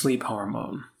a sleep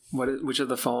hormone. Which of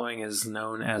the following is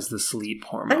known as the sleep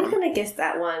hormone? I'm going to guess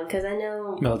that one, because I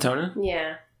know... Melatonin?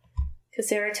 Yeah. Because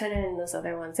serotonin and those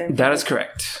other ones are... That is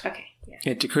correct. Okay, yeah.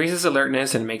 It decreases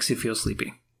alertness and makes you feel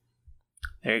sleepy.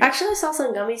 There you go. Actually, I saw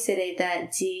some gummies today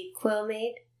that ZQuil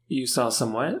made. You saw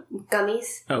some what?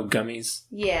 Gummies. Oh, gummies.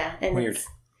 Yeah. And weird.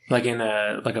 Like in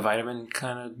a vitamin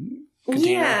kind of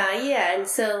container? Yeah. And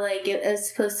so, like, it was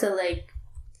supposed to, like,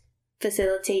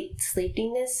 facilitate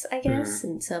sleepiness, I guess. Mm-hmm.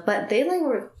 And so, but they, like,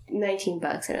 were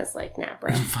 $19, and I was like, nah,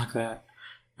 bro. Fuck that.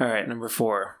 All right, number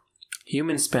 4.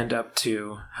 Humans spend up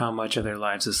to how much of their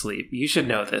lives asleep? You should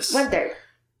know this. 1/3.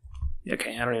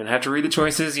 Okay, I don't even have to read the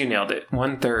choices. You nailed it.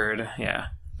 1/3. Yeah.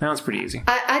 That one's pretty easy.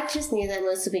 I just knew that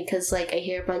mostly because, like, I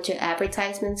hear a bunch of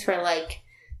advertisements for, like,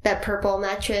 that purple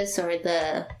mattress or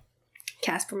the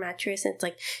Casper mattress, and it's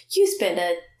like, you spend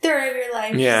 1/3 of your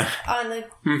life on the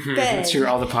bed. That's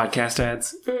all the podcast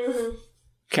ads. Mm-hmm.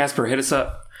 Casper, hit us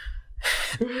up.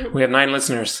 We have 9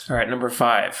 listeners. All right, number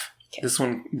 5. Okay.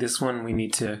 This one we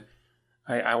need to...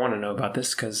 I want to know about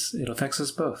this because it affects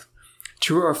us both.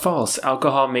 True or false?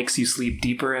 Alcohol makes you sleep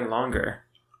deeper and longer.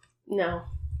 No.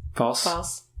 False?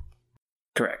 False.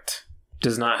 Correct.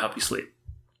 Does not help you sleep.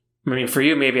 I mean, for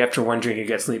you, maybe after one drink you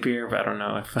get sleepier, but I don't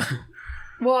know if...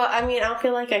 Well, I mean, I don't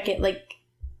feel like I get, like,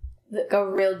 a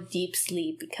real deep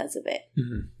sleep because of it.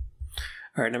 Mm-hmm.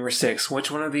 All right, number 6. Which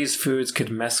one of these foods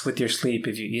could mess with your sleep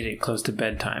if you eat it close to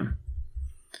bedtime?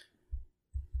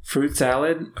 Fruit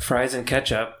salad, fries and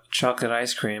ketchup, chocolate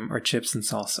ice cream, or chips and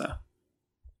salsa?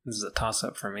 This is a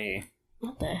toss-up for me.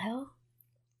 What the hell?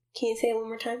 Can you say it one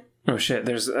more time? Oh shit,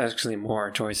 there's actually more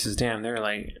choices. Damn, they're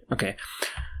like...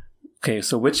 Okay,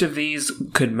 so which of these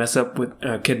could mess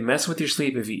with your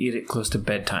sleep if you eat it close to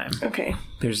bedtime? Okay.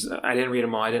 I didn't read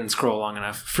them all. I didn't scroll long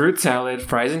enough. Fruit salad,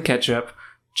 fries and ketchup,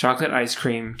 chocolate ice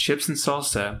cream, chips and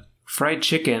salsa, fried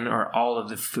chicken, or all of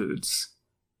the foods.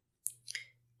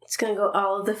 It's gonna go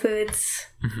all of the foods.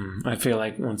 Mm-hmm. I feel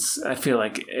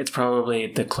like it's probably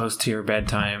the close to your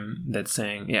bedtime that's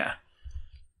saying yeah.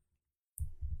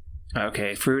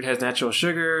 Okay, fruit has natural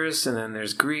sugars, and then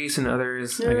there's grease and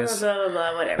others. I guess. Blah, blah,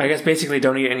 blah, whatever. I guess basically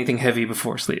don't eat anything heavy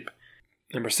before sleep.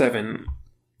 Number 7.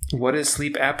 What is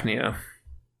sleep apnea?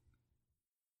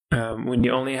 When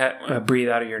you only breathe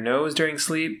out of your nose during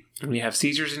sleep, when you have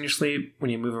seizures in your sleep,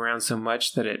 when you move around so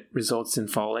much that it results in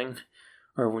falling,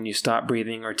 or when you stop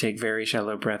breathing or take very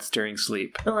shallow breaths during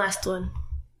sleep. The last one.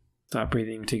 Stop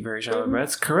breathing, take very shallow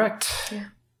breaths. Correct.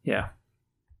 Yeah.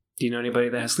 Do you know anybody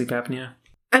that has sleep apnea?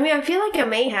 I mean, I feel like I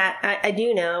may have. I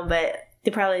do know, but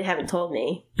they probably haven't told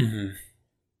me. Mm-hmm.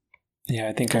 Yeah,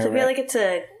 I think I feel like it's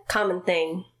a common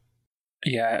thing.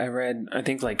 Yeah, I read. I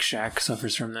think like Shaq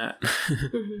suffers from that.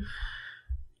 Mm-hmm.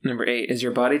 Number 8. Is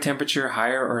your body temperature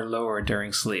higher or lower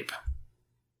during sleep?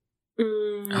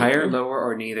 Mm-hmm. Higher, lower,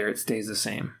 or neither? It stays the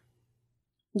same.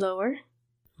 Lower.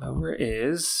 Lower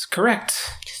is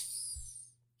correct.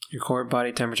 Your core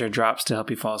body temperature drops to help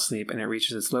you fall asleep, and it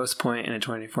reaches its lowest point in a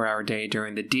 24-hour day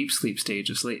during the deep sleep stage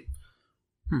of sleep.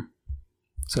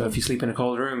 So if you sleep in a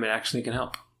cold room, it actually can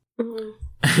help.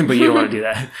 Mm-hmm. But you don't want to do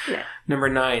that. Yeah. Number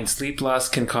 9. Sleep loss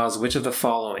can cause which of the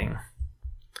following?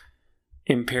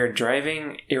 Impaired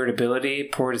driving, irritability,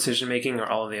 poor decision-making, or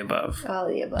all of the above? All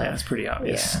of the above. Yeah, that's pretty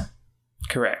obvious. Yeah.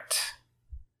 Correct.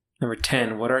 Number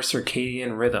 10. What are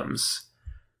circadian rhythms?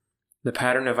 The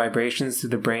pattern of vibrations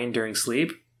through the brain during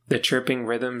sleep, the chirping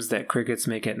rhythms that crickets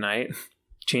make at night,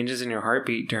 changes in your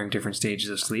heartbeat during different stages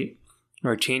of sleep,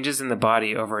 or changes in the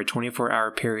body over a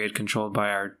 24-hour period controlled by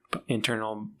our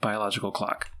internal biological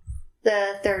clock.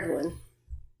 The third one.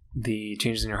 The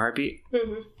changes in your heartbeat?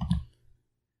 Mm-hmm.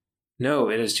 No,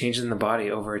 it is changes in the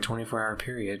body over a 24-hour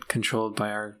period controlled by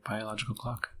our biological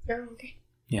clock. Oh, okay.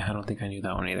 Yeah, I don't think I knew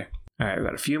that one either. All right, we've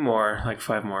got a few more, like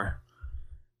 5 more.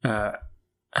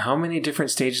 How many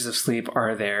different stages of sleep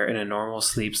are there in a normal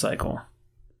sleep cycle?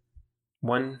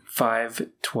 1, 5,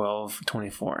 12,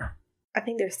 24. I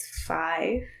think there's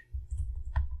 5.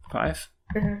 5?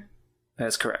 Mm-hmm. That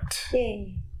is correct.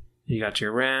 Yay. You got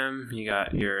your REM, you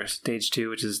got your stage 2,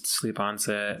 which is sleep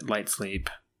onset, light sleep.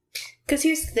 Because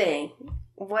here's the thing.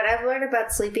 What I've learned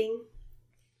about sleeping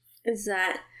is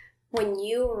that when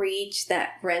you reach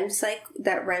that REM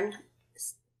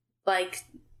like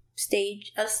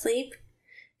stage of sleep,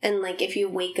 and like if you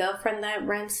wake up from that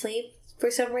REM sleep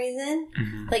for some reason,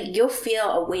 like you'll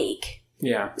feel awake.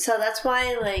 Yeah. So that's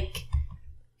why like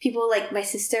people like my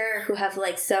sister who have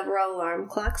like several alarm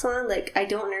clocks on, like I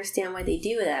don't understand why they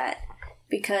do that,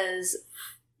 because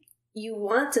you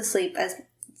want to sleep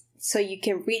so you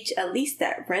can reach at least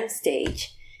that REM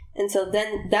stage. And so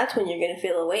then that's when you're going to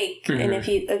feel awake. Mm-hmm. And if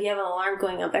you have an alarm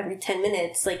going up every 10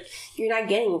 minutes, like you're not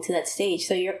getting to that stage.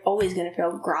 So you're always going to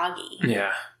feel groggy.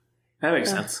 Yeah. That makes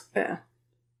sense. Yeah.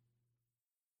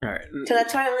 All right. So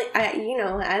that's why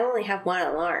I only have one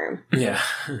alarm. Yeah.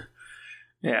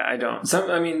 Yeah, I don't.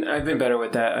 I've been better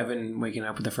with that. I've been waking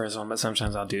up with the first one, but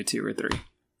sometimes I'll do 2 or 3. All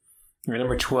right,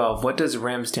 number 12. What does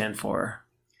REM stand for?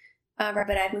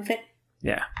 Rapid eye movement.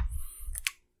 Yeah.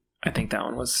 I think that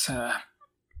one was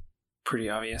pretty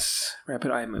obvious.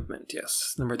 Rapid eye movement,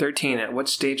 yes. Number 13. At what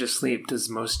stage of sleep does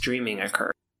most dreaming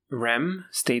occur? REM,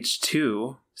 stage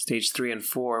 2, stage 3 and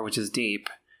 4, which is deep,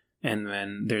 and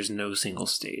then there's no single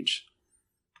stage.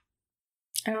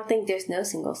 I don't think there's no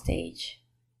single stage.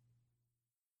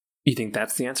 You think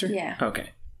that's the answer? Yeah.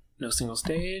 Okay. No single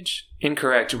stage.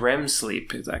 Incorrect. REM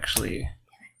sleep is actually...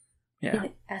 Yeah.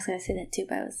 I was going to say that too,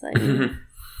 but I was like...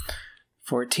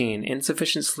 14.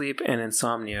 Insufficient sleep and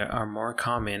insomnia are more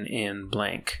common in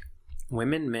blank.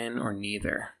 Women, men, or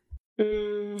neither?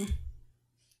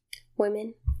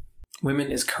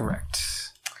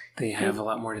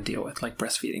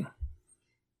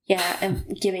 Yeah,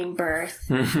 and giving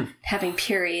birth, having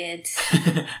periods.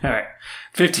 All right.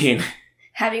 15.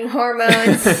 Having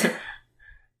hormones.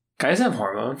 Guys have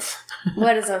hormones.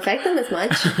 What, doesn't affect them as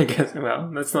much? I guess,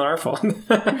 well, that's not our fault.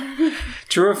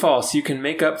 True or false? You can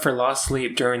make up for lost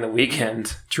sleep during the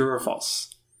weekend. True or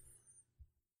false?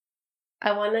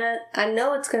 I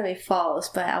know it's going to be false,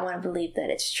 but I want to believe that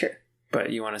it's true. But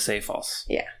you want to say false?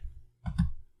 Yeah.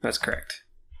 That's correct.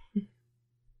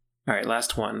 All right,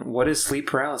 last one. What is sleep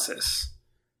paralysis?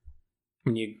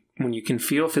 When you can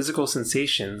feel physical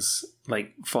sensations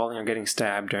like falling or getting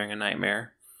stabbed during a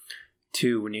nightmare.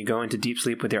 2, when you go into deep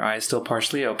sleep with your eyes still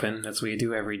partially open. That's what you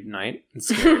do every night. It's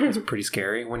scary. It's pretty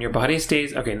scary. When your body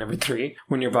stays... Okay, number 3.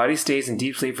 When your body stays in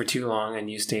deep sleep for too long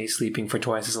and you stay sleeping for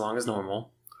twice as long as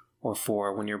normal. Or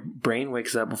 4, when your brain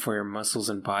wakes up before your muscles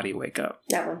and body wake up.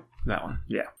 That one. That one,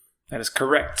 yeah. That is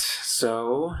correct.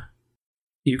 So,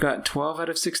 you got 12 out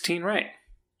of 16 right.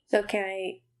 So can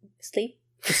I sleep?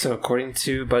 So according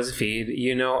to BuzzFeed,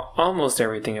 you know almost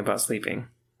everything about sleeping.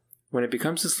 When it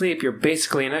becomes to sleep, you're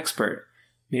basically an expert.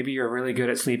 Maybe you're really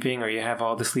good at sleeping, or you have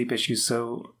all the sleep issues,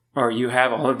 or you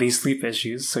have all of these sleep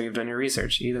issues, so you've done your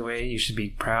research. Either way, you should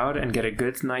be proud and get a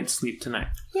good night's sleep tonight.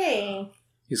 Yay.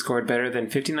 You scored better than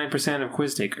 59% of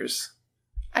quiz takers.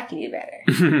 I can do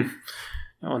better.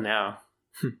 Oh, now.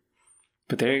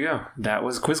 But there you go. That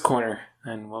was Quiz Corner,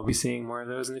 and we'll be seeing more of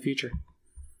those in the future.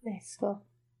 Nice. Well,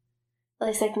 at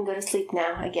least I can go to sleep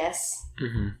now, I guess.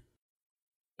 Mm-hmm.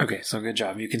 Okay, so good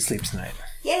job. You can sleep tonight.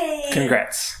 Yay!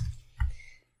 Congrats.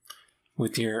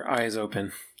 With your eyes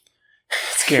open.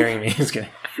 Scaring me. Just kidding.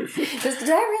 Did I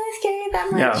really scare you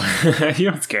that much? No,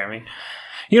 you don't scare me.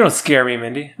 You don't scare me,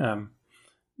 Mindy.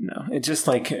 No, it's just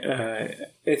like,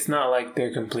 it's not like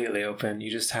they're completely open. You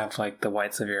just have like the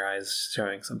whites of your eyes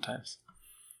showing sometimes.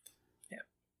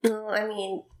 Yeah. No, I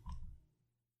mean,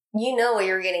 you know what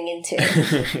you're getting into.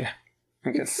 Yeah.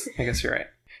 I guess you're right.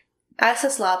 I also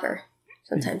slobber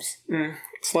sometimes.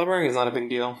 Slobbering is not a big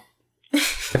deal.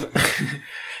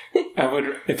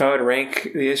 If I would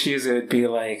rank the issues, it would be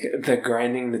like the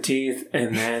grinding the teeth,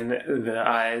 and then the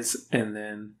eyes, and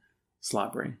then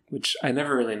slobbering, which I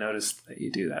never really noticed that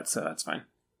you do that, so that's fine.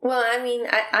 Well, I mean,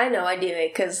 I know I do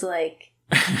it because, like...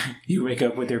 You wake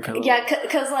up with your pillow. Yeah,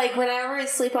 because, like, whenever I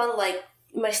sleep on, like,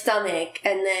 my stomach,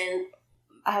 and then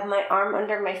I have my arm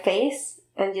under my face,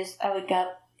 and just, I wake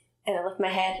up, and I lift my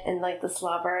head, and, like, the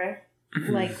slobber,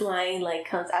 like, line, like,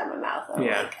 comes out of my mouth. I'm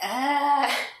like,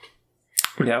 ah...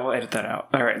 Yeah, we'll edit that out.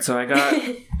 All right, so I got...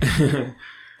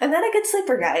 I'm not a good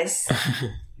sleeper, guys.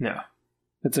 No.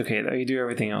 It's okay, though. You do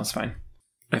everything else fine.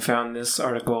 I found this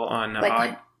article on...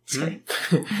 Like You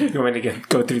want me to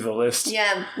go through the list?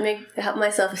 Yeah, help my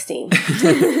self-esteem.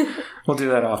 We'll do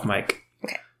that off mic.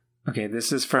 Okay. Okay,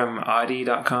 this is from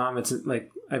Audi.com. It's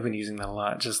like, I've been using that a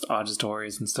lot, just odd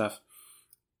stories and stuff.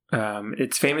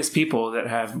 It's famous people that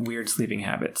have weird sleeping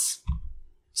habits.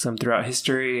 Some throughout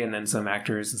history, and then some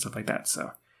actors and stuff like that,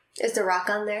 so... Is The Rock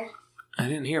on there? I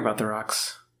didn't hear about The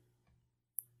Rock's.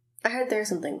 I heard there's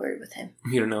something weird with him.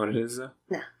 You don't know what it is, though?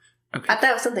 No. Okay. I thought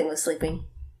it was something with sleeping.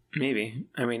 Maybe.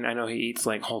 I mean, I know he eats,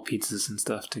 like, whole pizzas and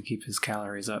stuff to keep his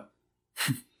calories up.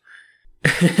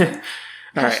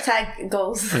 Hashtag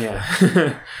goals.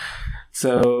 Yeah.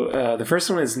 So, the first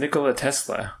one is Nikola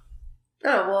Tesla.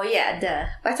 Oh, well, yeah, duh.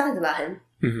 I talked about him.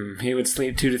 Mm-hmm. He would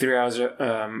sleep 2 to 3 hours,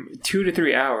 2 to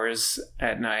 3 hours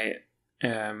at night.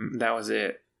 That was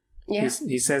it. Yeah.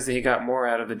 He says that he got more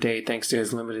out of the day thanks to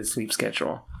his limited sleep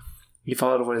schedule. He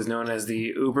followed what is known as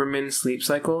the Uberman sleep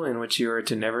cycle, in which you are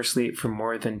to never sleep for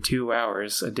more than 2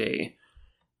 hours a day.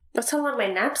 That's how long my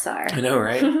naps are. I know,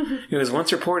 right? It was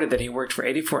once reported that he worked for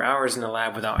 84 hours in the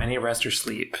lab without any rest or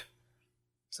sleep.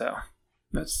 So,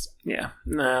 that's, yeah.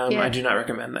 I do not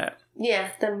recommend that. Yeah,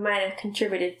 that might have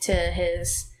contributed to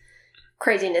his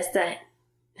craziness that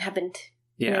happened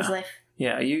in his life.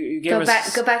 Yeah, you gave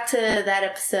us... Go back to that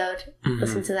episode. Mm-hmm.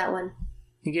 Listen to that one.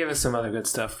 He gave us some other good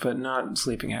stuff, but not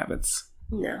sleeping habits.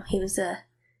 No, he was a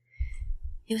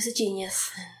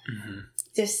genius.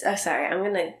 Mm-hmm. Sorry, I'm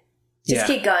gonna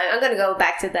keep going. I'm gonna go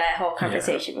back to that whole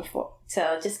conversation before.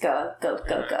 So just go.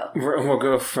 We'll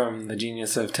go from the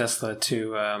genius of Tesla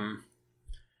to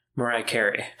Mariah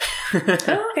Carey.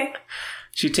 Oh, okay.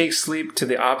 She takes sleep to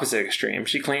the opposite extreme.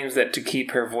 She claims that to keep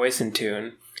her voice in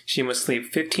tune, she must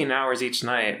sleep 15 hours each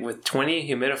night with 20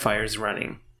 humidifiers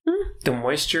running. The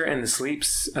moisture and the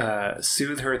sleeps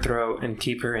soothe her throat and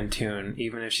keep her in tune,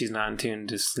 even if she's not in tune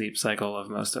to sleep cycle of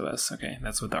most of us. Okay,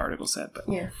 that's what the article said. But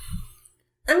yeah,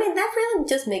 I mean that really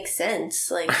just makes sense.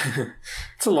 Like,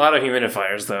 it's a lot of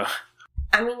humidifiers, though.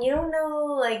 I mean, you don't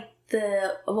know like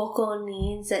the vocal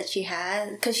needs that she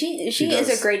has because she is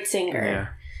a great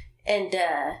singer.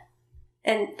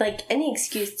 and like any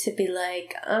excuse to be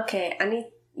like, okay,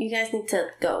 you guys need to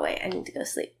go away. I need to go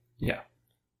sleep. Yeah.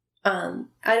 And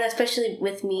especially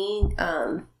with me,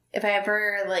 if I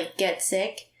ever like get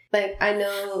sick, like I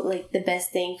know like the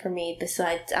best thing for me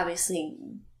besides obviously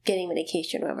getting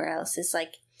medication or whatever else is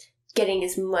like getting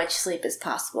as much sleep as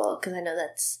possible, because I know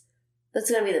that's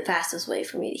going to be the fastest way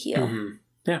for me to heal.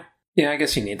 Mm-hmm. Yeah, I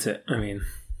guess he needs it. I mean,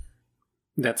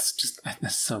 that's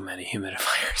so many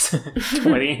humidifiers.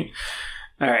 20.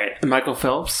 All right, Michael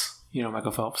Phelps. You know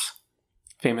Michael Phelps?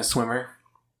 Famous swimmer?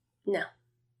 No.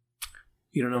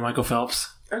 You don't know Michael Phelps?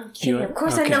 I'm kidding. Of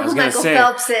course I know who Michael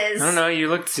Phelps is. I don't know, you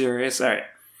looked serious. All right.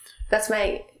 That's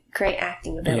my great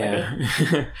acting ability.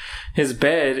 Yeah. His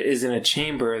bed is in a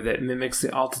chamber that mimics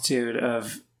the altitude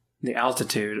of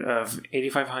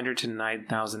 8,500 to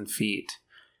 9,000 feet.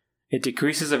 It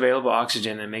decreases available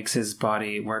oxygen and makes his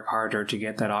body work harder to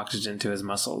get that oxygen to his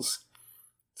muscles.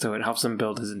 So it helps him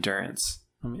build his endurance.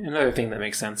 I mean, another thing that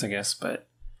makes sense, I guess, but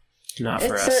not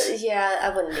for us. Yeah, I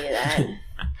wouldn't do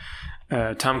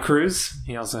that. Tom Cruise,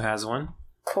 he also has one.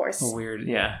 Of course. A weird,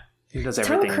 yeah. He does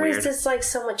everything weird. Tom Cruise does like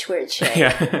so much weird shit.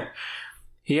 Yeah.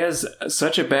 He has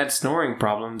such a bad snoring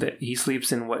problem that he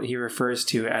sleeps in what he refers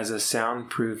to as a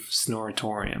soundproof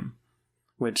snoratorium,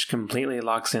 which completely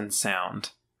locks in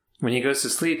sound. When he goes to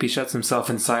sleep, he shuts himself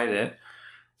inside it.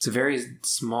 It's a very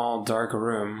small, dark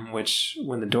room, which,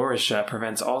 when the door is shut,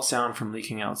 prevents all sound from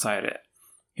leaking outside it.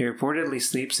 He reportedly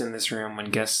sleeps in this room when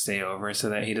guests stay over so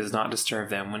that he does not disturb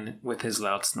them with his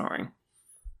loud snoring.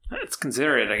 It's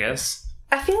considerate, I guess.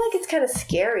 I feel like it's kind of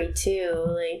scary, too.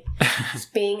 Like,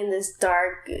 just being in this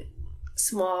dark,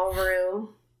 small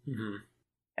room. Mm-hmm.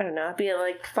 I don't know. I'd be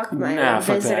like, fuck my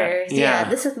visitors. Yeah,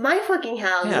 this is my fucking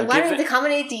house. Yeah, why don't they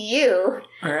accommodate to you?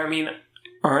 Or, I mean,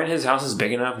 aren't his houses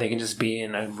big enough? They can just be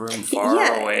in a room far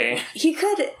away. He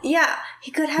could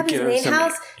have his main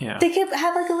house. Yeah. They could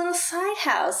have like a little side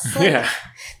house. Like,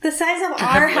 the size of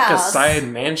our house. Like a side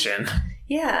mansion.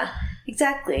 Yeah,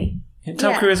 exactly.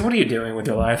 Tom Cruise, what are you doing with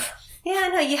your life?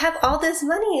 Yeah, no, you have all this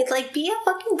money. Like, be a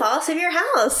fucking boss of your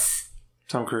house.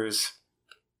 Tom Cruise.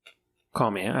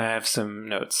 Call me. I have some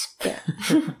notes. Yeah.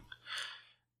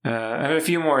 I have a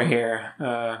few more here.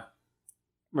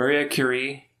 Maria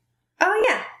Curie. Oh,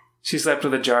 yeah. She slept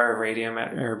with a jar of radium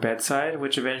at her bedside,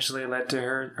 which eventually led to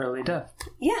her early death.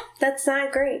 Yeah, that's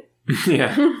not great.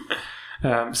 Yeah.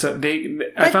 So she died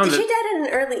at an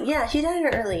early. Yeah, she died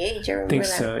at an early age. I remember that.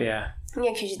 So. Yeah.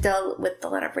 Yeah, because she dealt with a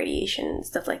lot of radiation and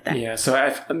stuff like that. Yeah, so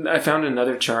I found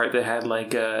another chart that had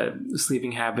like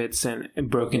sleeping habits and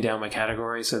broken down by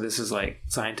category. So this is like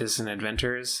scientists and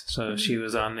inventors. So she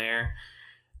was on there.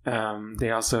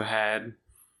 They also had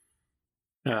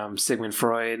Sigmund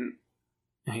Freud.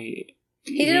 He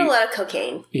did a lot of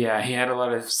cocaine. Yeah, he had a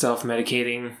lot of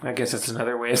self-medicating. I guess that's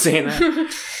another way of saying that.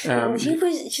 He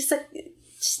was just like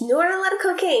snorting a lot of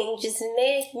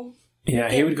cocaine.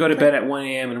 Yeah, he would go to bed at 1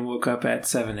 a.m. and woke up at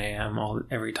 7 a.m.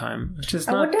 every time. Which is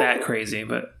not that crazy,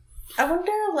 but... I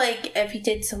wonder, like, if he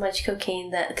did so much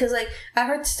cocaine that... Because, like, I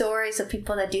heard stories of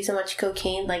people that do so much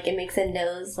cocaine, like, it makes their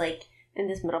nose, like, in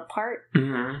this middle part of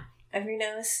your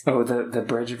nose. Oh, the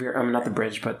bridge of your... not the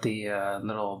bridge, but the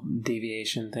little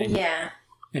deviation thing. Yeah.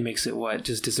 It makes it what?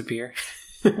 Just disappear?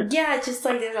 Yeah, it's just,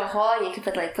 like, there's a hole and you can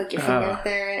put your finger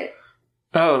through it.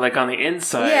 Oh, like on the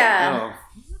inside? Yeah. Oh.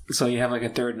 So you have like a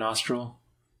third nostril?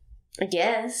 I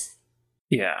guess.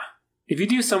 Yeah. If you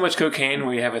do so much cocaine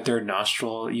where you have a third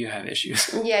nostril, you have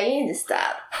issues. Yeah, you need to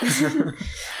stop.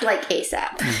 Like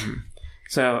ASAP. Mm-hmm.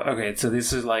 So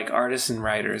this is like artists and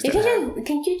writers.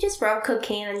 Can you just rub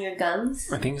cocaine on your gums?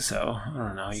 I think so. I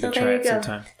don't know. You can try it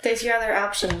sometime. There's your other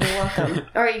option. You're welcome.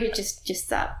 Or you could just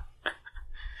stop.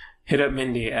 Hit up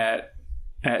Mindy at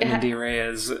Mindy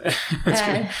Reyes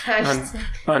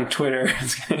on Twitter.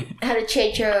 How to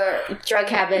change your drug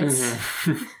habits.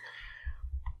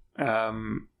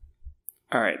 Mm-hmm.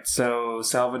 All right, so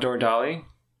Salvador Dali.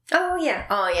 Oh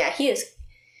yeah, he was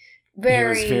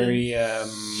very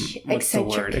what's the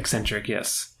word? Eccentric,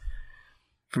 yes.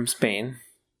 From Spain.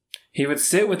 He would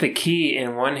sit with a key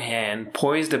in one hand,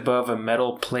 poised above a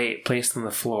metal plate placed on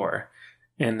the floor,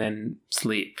 and then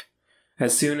sleep.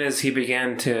 As soon as he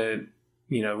began to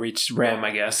reach REM,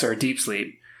 I guess, or deep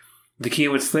sleep, the key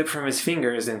would slip from his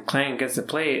fingers and clang against the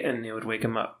plate, and it would wake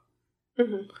him up.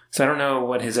 Mm-hmm. So I don't know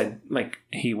what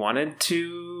he wanted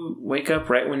to wake up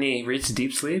right when he reached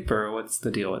deep sleep, or what's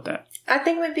the deal with that? I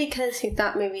think maybe because he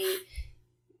thought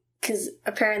because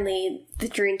apparently the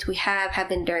dreams we have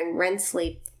been during REM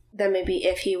sleep, then maybe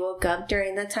if he woke up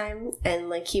during that time and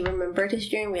like he remembered his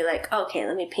dream, we're like, okay,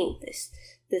 let me paint this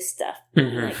stuff.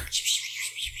 Mm-hmm. Like,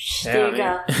 there you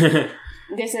go.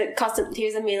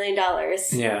 Here's $1 million.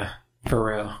 Yeah, for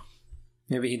real.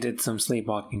 Maybe he did some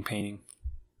sleepwalking painting.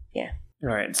 Yeah. All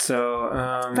right, so...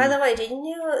 By the way, did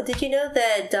you know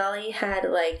that Dali had,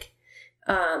 like,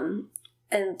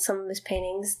 in some of his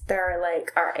paintings, there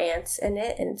are ants in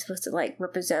it, and it's supposed to, like,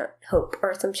 represent hope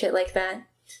or some shit like that?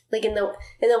 Like, in the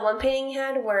one painting he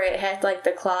had, where it had, like,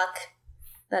 the clock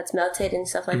that's melted and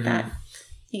stuff like that,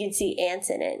 you can see ants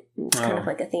in it. It's kind of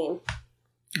like a theme.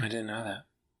 I didn't know that.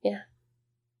 Yeah.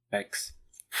 Thanks.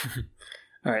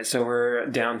 All right, so we're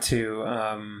down to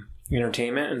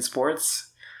entertainment and sports.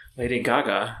 Lady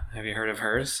Gaga, have you heard of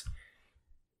hers?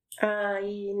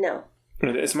 No.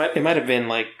 It might have been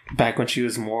like back when she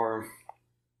was more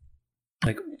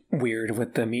like weird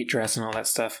with the meat dress and all that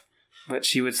stuff. But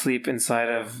she would sleep inside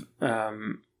of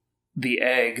the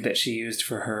egg that she used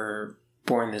for her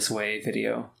Born This Way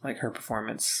video, like her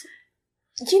performance.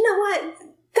 You know what?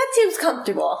 That seems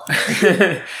comfortable.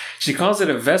 She calls it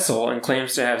a vessel and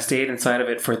claims to have stayed inside of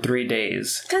it for 3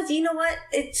 days. Because you know what?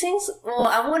 It seems... Well,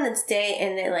 I wouldn't stay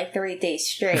in it like 3 days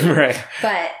straight. Right.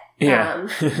 But... Yeah.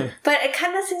 But it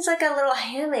kind of seems like a little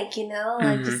hammock, you know?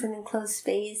 Like just an enclosed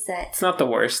space that... It's not the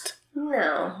worst.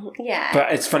 No. Yeah.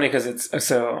 But it's funny because it's...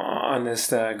 So on this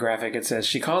graphic it says,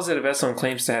 she calls it a vessel and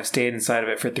claims to have stayed inside of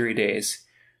it for 3 days.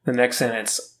 The next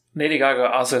sentence, Lady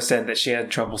Gaga also said that she had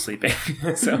trouble sleeping.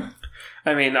 So...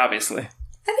 I mean, obviously. That'd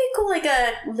be cool, like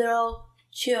a little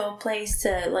chill place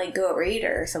to, like, go read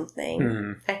or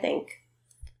something, I think.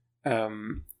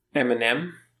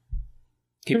 Eminem,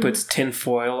 he puts tin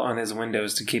foil on his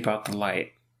windows to keep out the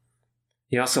light.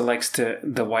 He also likes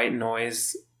the white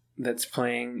noise that's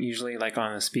playing, usually, like,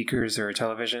 on the speakers or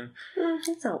television.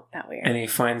 That's not that weird. And he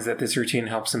finds that this routine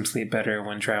helps him sleep better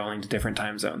when traveling to different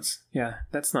time zones. Yeah,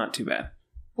 that's not too bad.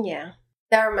 Yeah.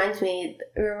 That reminds me,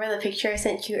 remember the picture I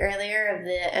sent you earlier of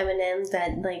the M&Ms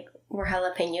that, like, were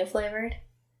jalapeno flavored?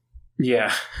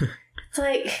 Yeah. It's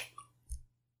like,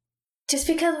 just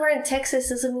because we're in Texas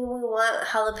doesn't mean we want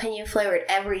jalapeno flavored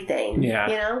everything. Yeah.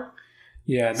 You know?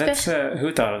 Yeah, that's,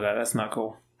 who thought of that? That's not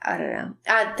cool. I don't know.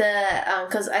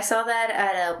 Because I saw that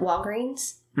at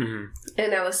Walgreens,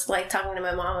 and I was, like, talking to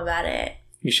my mom about it.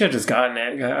 You should have just gotten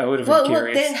it. I would have been curious. Well,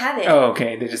 they didn't have it. Oh,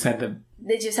 okay. They just had the,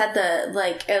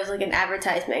 like, it was like an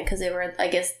advertisement because I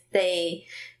guess they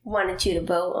wanted you to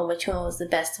vote on which one was the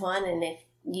best one, and if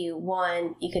you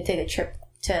won, you could take a trip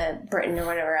to Britain or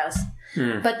whatever else.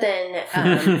 But then,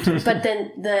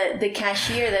 the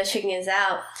cashier that was checking us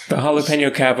out, the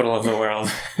jalapeno capital of the world.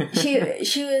 she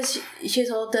was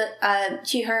told that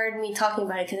she heard me talking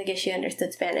about it because I guess she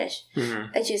understood Spanish,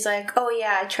 and she's like, "Oh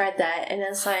yeah, I tried that," and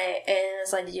it's like,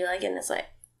 "Did you like it?" And it's like,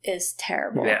 "It's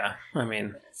terrible." Yeah, I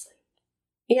mean.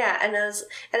 Yeah, and I was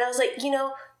like, you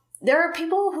know, there are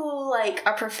people who, like,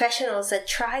 are professionals that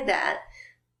try that.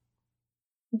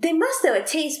 They must know it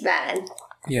tastes bad.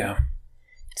 Yeah.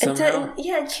 Somehow.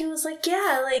 And she was like,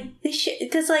 yeah, like, they should,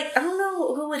 because, like, I don't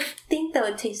know who would think that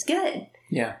would taste good.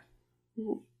 Yeah.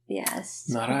 Yes.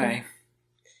 Not I.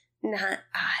 Not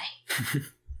I.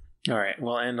 All right,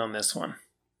 we'll end on this one.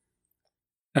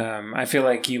 I feel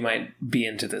like you might be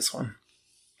into this one.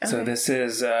 Okay. So this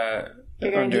is...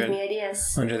 You're going to give me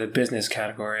ideas. Under the business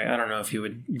category. I don't know if you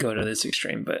would go to this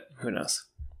extreme, but who knows.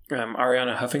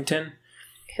 Ariana Huffington.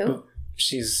 Who?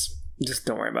 She's... Just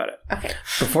don't worry about it. Okay.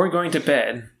 Before going to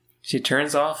bed, she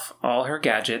turns off all her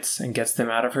gadgets and gets them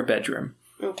out of her bedroom.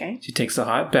 Okay. She takes a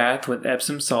hot bath with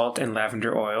Epsom salt and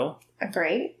lavender oil.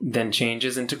 Great. Then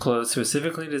changes into clothes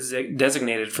specifically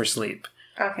designated for sleep.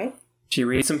 Okay. She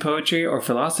reads some poetry or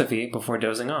philosophy before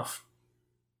dozing off.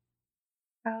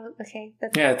 Oh, okay.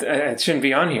 Yeah, it shouldn't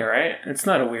be on here, right? It's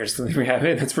not a weird sleeping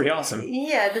habit. That's pretty awesome.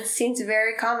 Yeah, that seems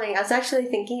very calming. I was actually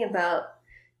thinking about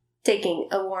taking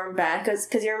a warm bath,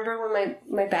 because you remember when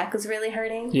my back was really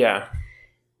hurting? Yeah.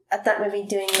 I thought maybe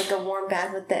doing like a warm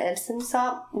bath with the Epsom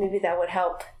salt, maybe that would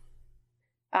help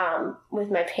with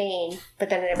my pain,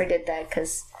 but then I never did that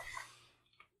because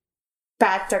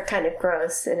baths are kind of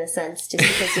gross in a sense, just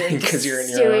because you're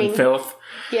in your own filth.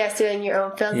 Yeah, stewing your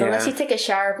own filth. Yeah. Unless you take a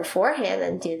shower beforehand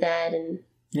and do that. And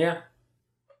yeah.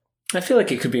 I feel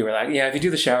like it could be relaxing. Yeah, if you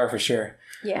do the shower for sure.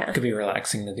 Yeah. It could be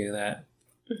relaxing to do that.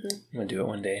 Mm-hmm. I'm going to do it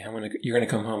one day. You're going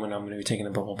to come home and I'm going to be taking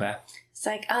a bubble bath. It's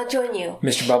like, I'll join you.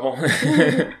 Mr. Bubble.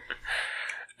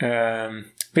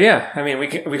 But yeah, I mean, we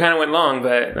kind of went long,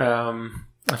 but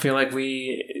I feel like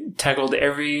we tackled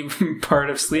every part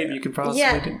of sleep you could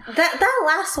possibly do. That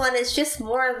last one is just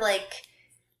more like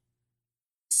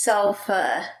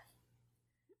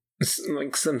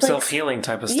self-healing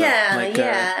type of stuff.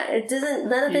 Yeah, it doesn't,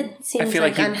 none of it seems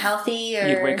like unhealthy or...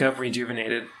 You wake up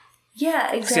rejuvenated.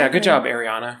 Yeah, exactly. So yeah, good job,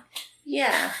 Ariana.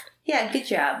 Yeah. Yeah, good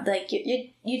job. Like,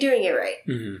 you're doing it right.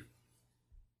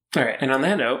 Mm-hmm. All right, and on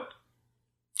that note,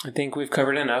 I think we've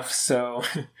covered enough, so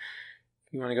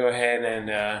you want to go ahead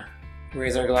and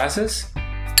raise our glasses?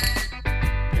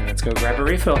 And let's go grab a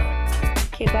refill.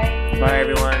 Okay, bye. Bye,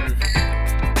 everyone.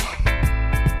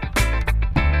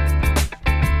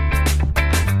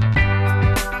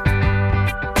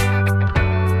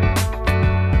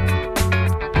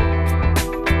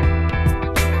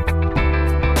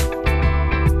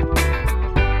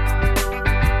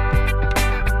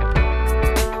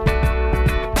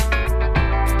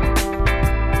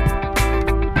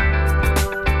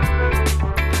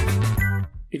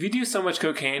 If you do so much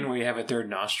cocaine where you have a third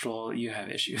nostril, you have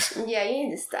issues. Yeah, you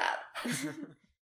need to stop.